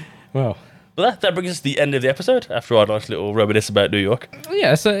 Well... But that brings us to the end of the episode after our nice little reminisce about New York.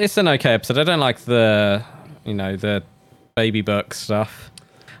 Yeah, it's an okay episode. I don't like the baby Burke stuff.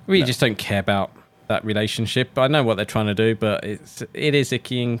 I really just don't care about that relationship. I know what they're trying to do, but it is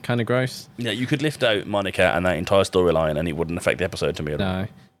icky and kind of gross. Yeah, you could lift out Monica and that entire storyline and it wouldn't affect the episode to me at all. No.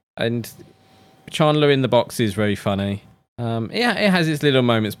 And Chandler in the box is very funny. It has its little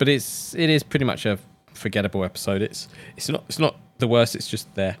moments, but it is pretty much a forgettable episode. It's not the worst, it's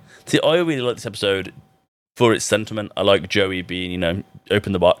just there. See, I really like this episode for its sentiment. I like Joey being,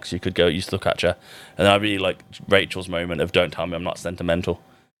 open the box, you could go use the catcher. And I really like Rachel's moment of don't tell me I'm not sentimental.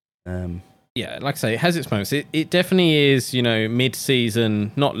 Yeah, like I say, it has its moments. It definitely is,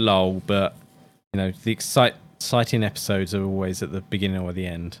 mid-season, not lull, but, the exciting episodes are always at the beginning or the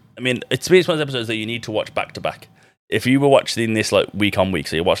end. I mean, it's one of those episodes that you need to watch back to back. if you were watching this like week on week,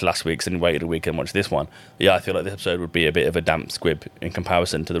 so you watched last week's and waited a week and watched this one, I feel like this episode would be a bit of a damp squib in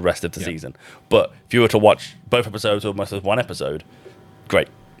comparison to the rest of the season. But if you were to watch both episodes almost as one episode, great.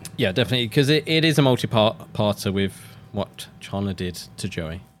 Yeah, definitely, because it is a multi-parter with what Chandler did to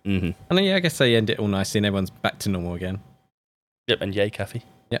Joey. Mm-hmm. And then, I guess they end it all nicely and everyone's back to normal again. Yep, and yay, Kathy.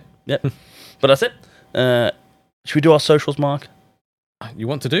 Yep. But that's it. Should we do our socials, Mark? You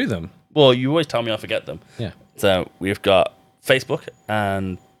want to do them? Well, you always tell me I forget them. Yeah. So we've got Facebook,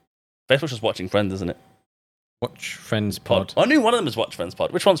 and Facebook's just Watching Friends, isn't it? Watch Friends Pod. I knew one of them was Watch Friends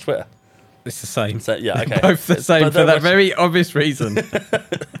Pod. Which one's Twitter? It's the same. So, yeah, okay. Both the same But for that Watch- very obvious reason.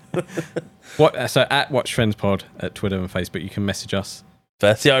 So at Watch Friends Pod at Twitter and Facebook, you can message us.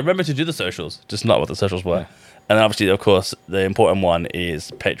 Fair. See, I remember to do the socials, just not what the socials were. Yeah. And obviously, of course, the important one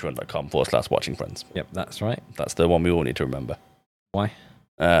is patreon.com/Watching Friends. Yep, that's right. That's the one we all need to remember. Why?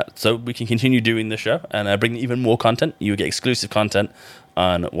 So we can continue doing the show and bring even more content. You get exclusive content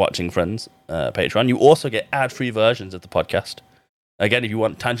on Watching Friends Patreon. You also get ad-free versions of the podcast. Again, if you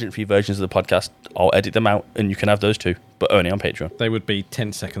want tangent-free versions of the podcast, I'll edit them out and you can have those too, but only on Patreon. They would be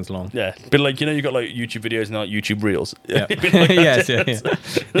 10 seconds long. Yeah, but like, you got like YouTube videos and like YouTube Reels. Yeah.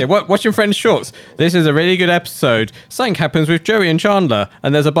 Yeah. Watching Friends Shorts. This is a really good episode. Something happens with Joey and Chandler,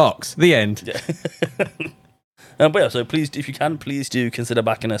 and there's a box. The end. Yeah. But yeah, so please, if you can, please do consider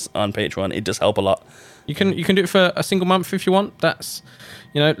backing us on Patreon. It does help a lot. You can do it for a single month if you want. That's,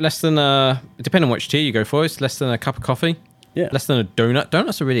 less than depending on which tier you go for, it's less than a cup of coffee. Yeah. Less than a donut.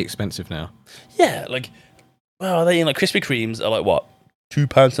 Donuts are really expensive now. Yeah, are they in like Krispy Kremes are like what?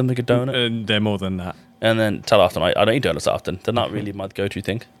 £2 something a donut? They're more than that. And then tell often, I don't eat donuts often. They're not really my go-to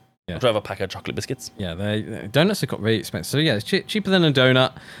thing. Yeah. I'd rather a pack of chocolate biscuits. Yeah, donuts have got really expensive. So yeah, it's cheaper than a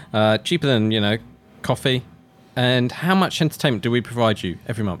donut, cheaper than, coffee. And how much entertainment do we provide you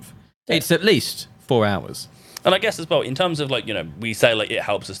every month? Yeah. It's at least 4 hours. And I guess as well, in terms of we say it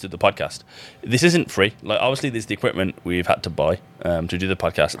helps us do the podcast. This isn't free. Obviously, there's the equipment we've had to buy to do the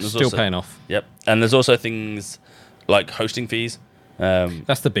podcast. And Still paying off. Yep. And there's also things like hosting fees.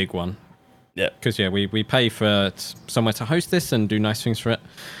 That's the big one. Yeah. Because we pay for somewhere to host this and do nice things for it.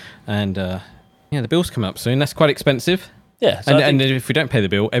 And the bills come up soon. That's quite expensive. Yeah. So and if we don't pay the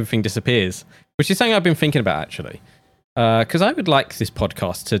bill, everything disappears. Which is something I've been thinking about actually. Because I would like this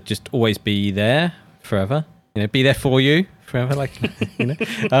podcast to just always be there forever. Be there for you forever, But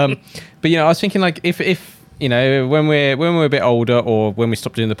I was thinking if when we're a bit older or when we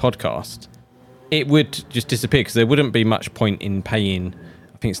stop doing the podcast, it would just disappear because there wouldn't be much point in paying.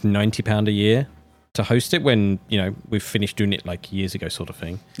 I think it's £90 a year to host it when we've finished doing it years ago, sort of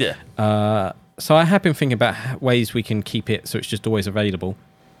thing. Yeah. So I have been thinking about ways we can keep it so it's just always available,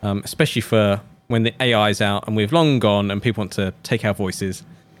 especially for when the AI's out and we've long gone and people want to take our voices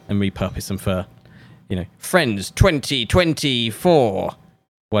and repurpose them for. Friends 2024,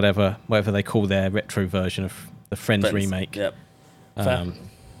 whatever they call their retro version of the Friends remake. Yep. So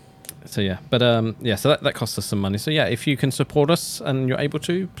that costs us some money. So yeah, if you can support us and you're able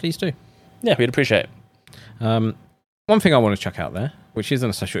to, please do. Yeah, we'd appreciate it. One thing I want to check out there, which isn't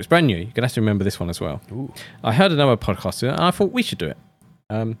a social, it's brand new. You're gonna have to remember this one as well. Ooh. I heard another podcast and I thought we should do it.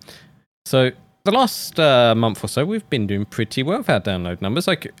 So the last month or so, we've been doing pretty well with our download numbers.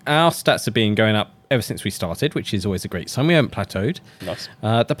 Our stats have been going up ever since we started, which is always a great sign. We haven't plateaued. Nice.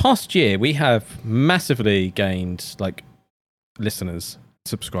 The past year, we have massively gained listeners,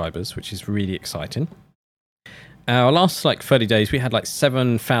 subscribers, which is really exciting. Our last 30 days, we had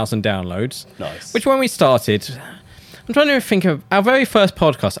 7,000 downloads. Nice. Which when we started, I'm trying to think of our very first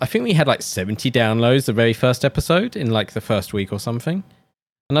podcast. I think we had 70 downloads the very first episode in the first week or something.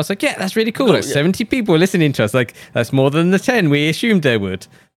 And I was like, yeah, that's really cool. 70 people listening to us. That's more than the 10 we assumed there would.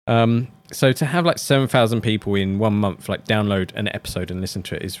 So to have 7,000 people in 1 month download an episode and listen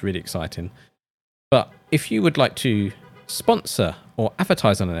to it is really exciting. But if you would like to sponsor or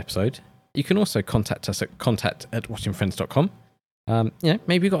advertise on an episode, you can also contact us at contact@watchingfriends.com.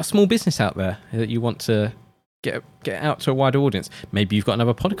 Maybe you've got a small business out there that you want to get out to a wider audience. Maybe you've got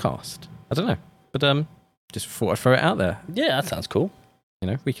another podcast. I don't know. But just thought I'd throw it out there. Yeah, that sounds cool.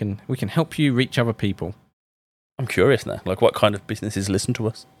 We can help you reach other people. I'm curious now. What kind of businesses listen to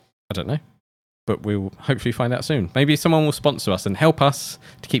us? I don't know. But we'll hopefully find out soon. Maybe someone will sponsor us and help us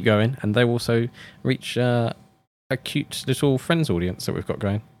to keep going, and they will also reach a cute little Friends audience that we've got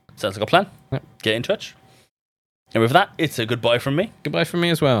going. Sounds like a plan. Yep. Get in touch. And with that, it's a goodbye from me. Goodbye from me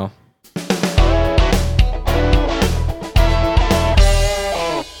as well.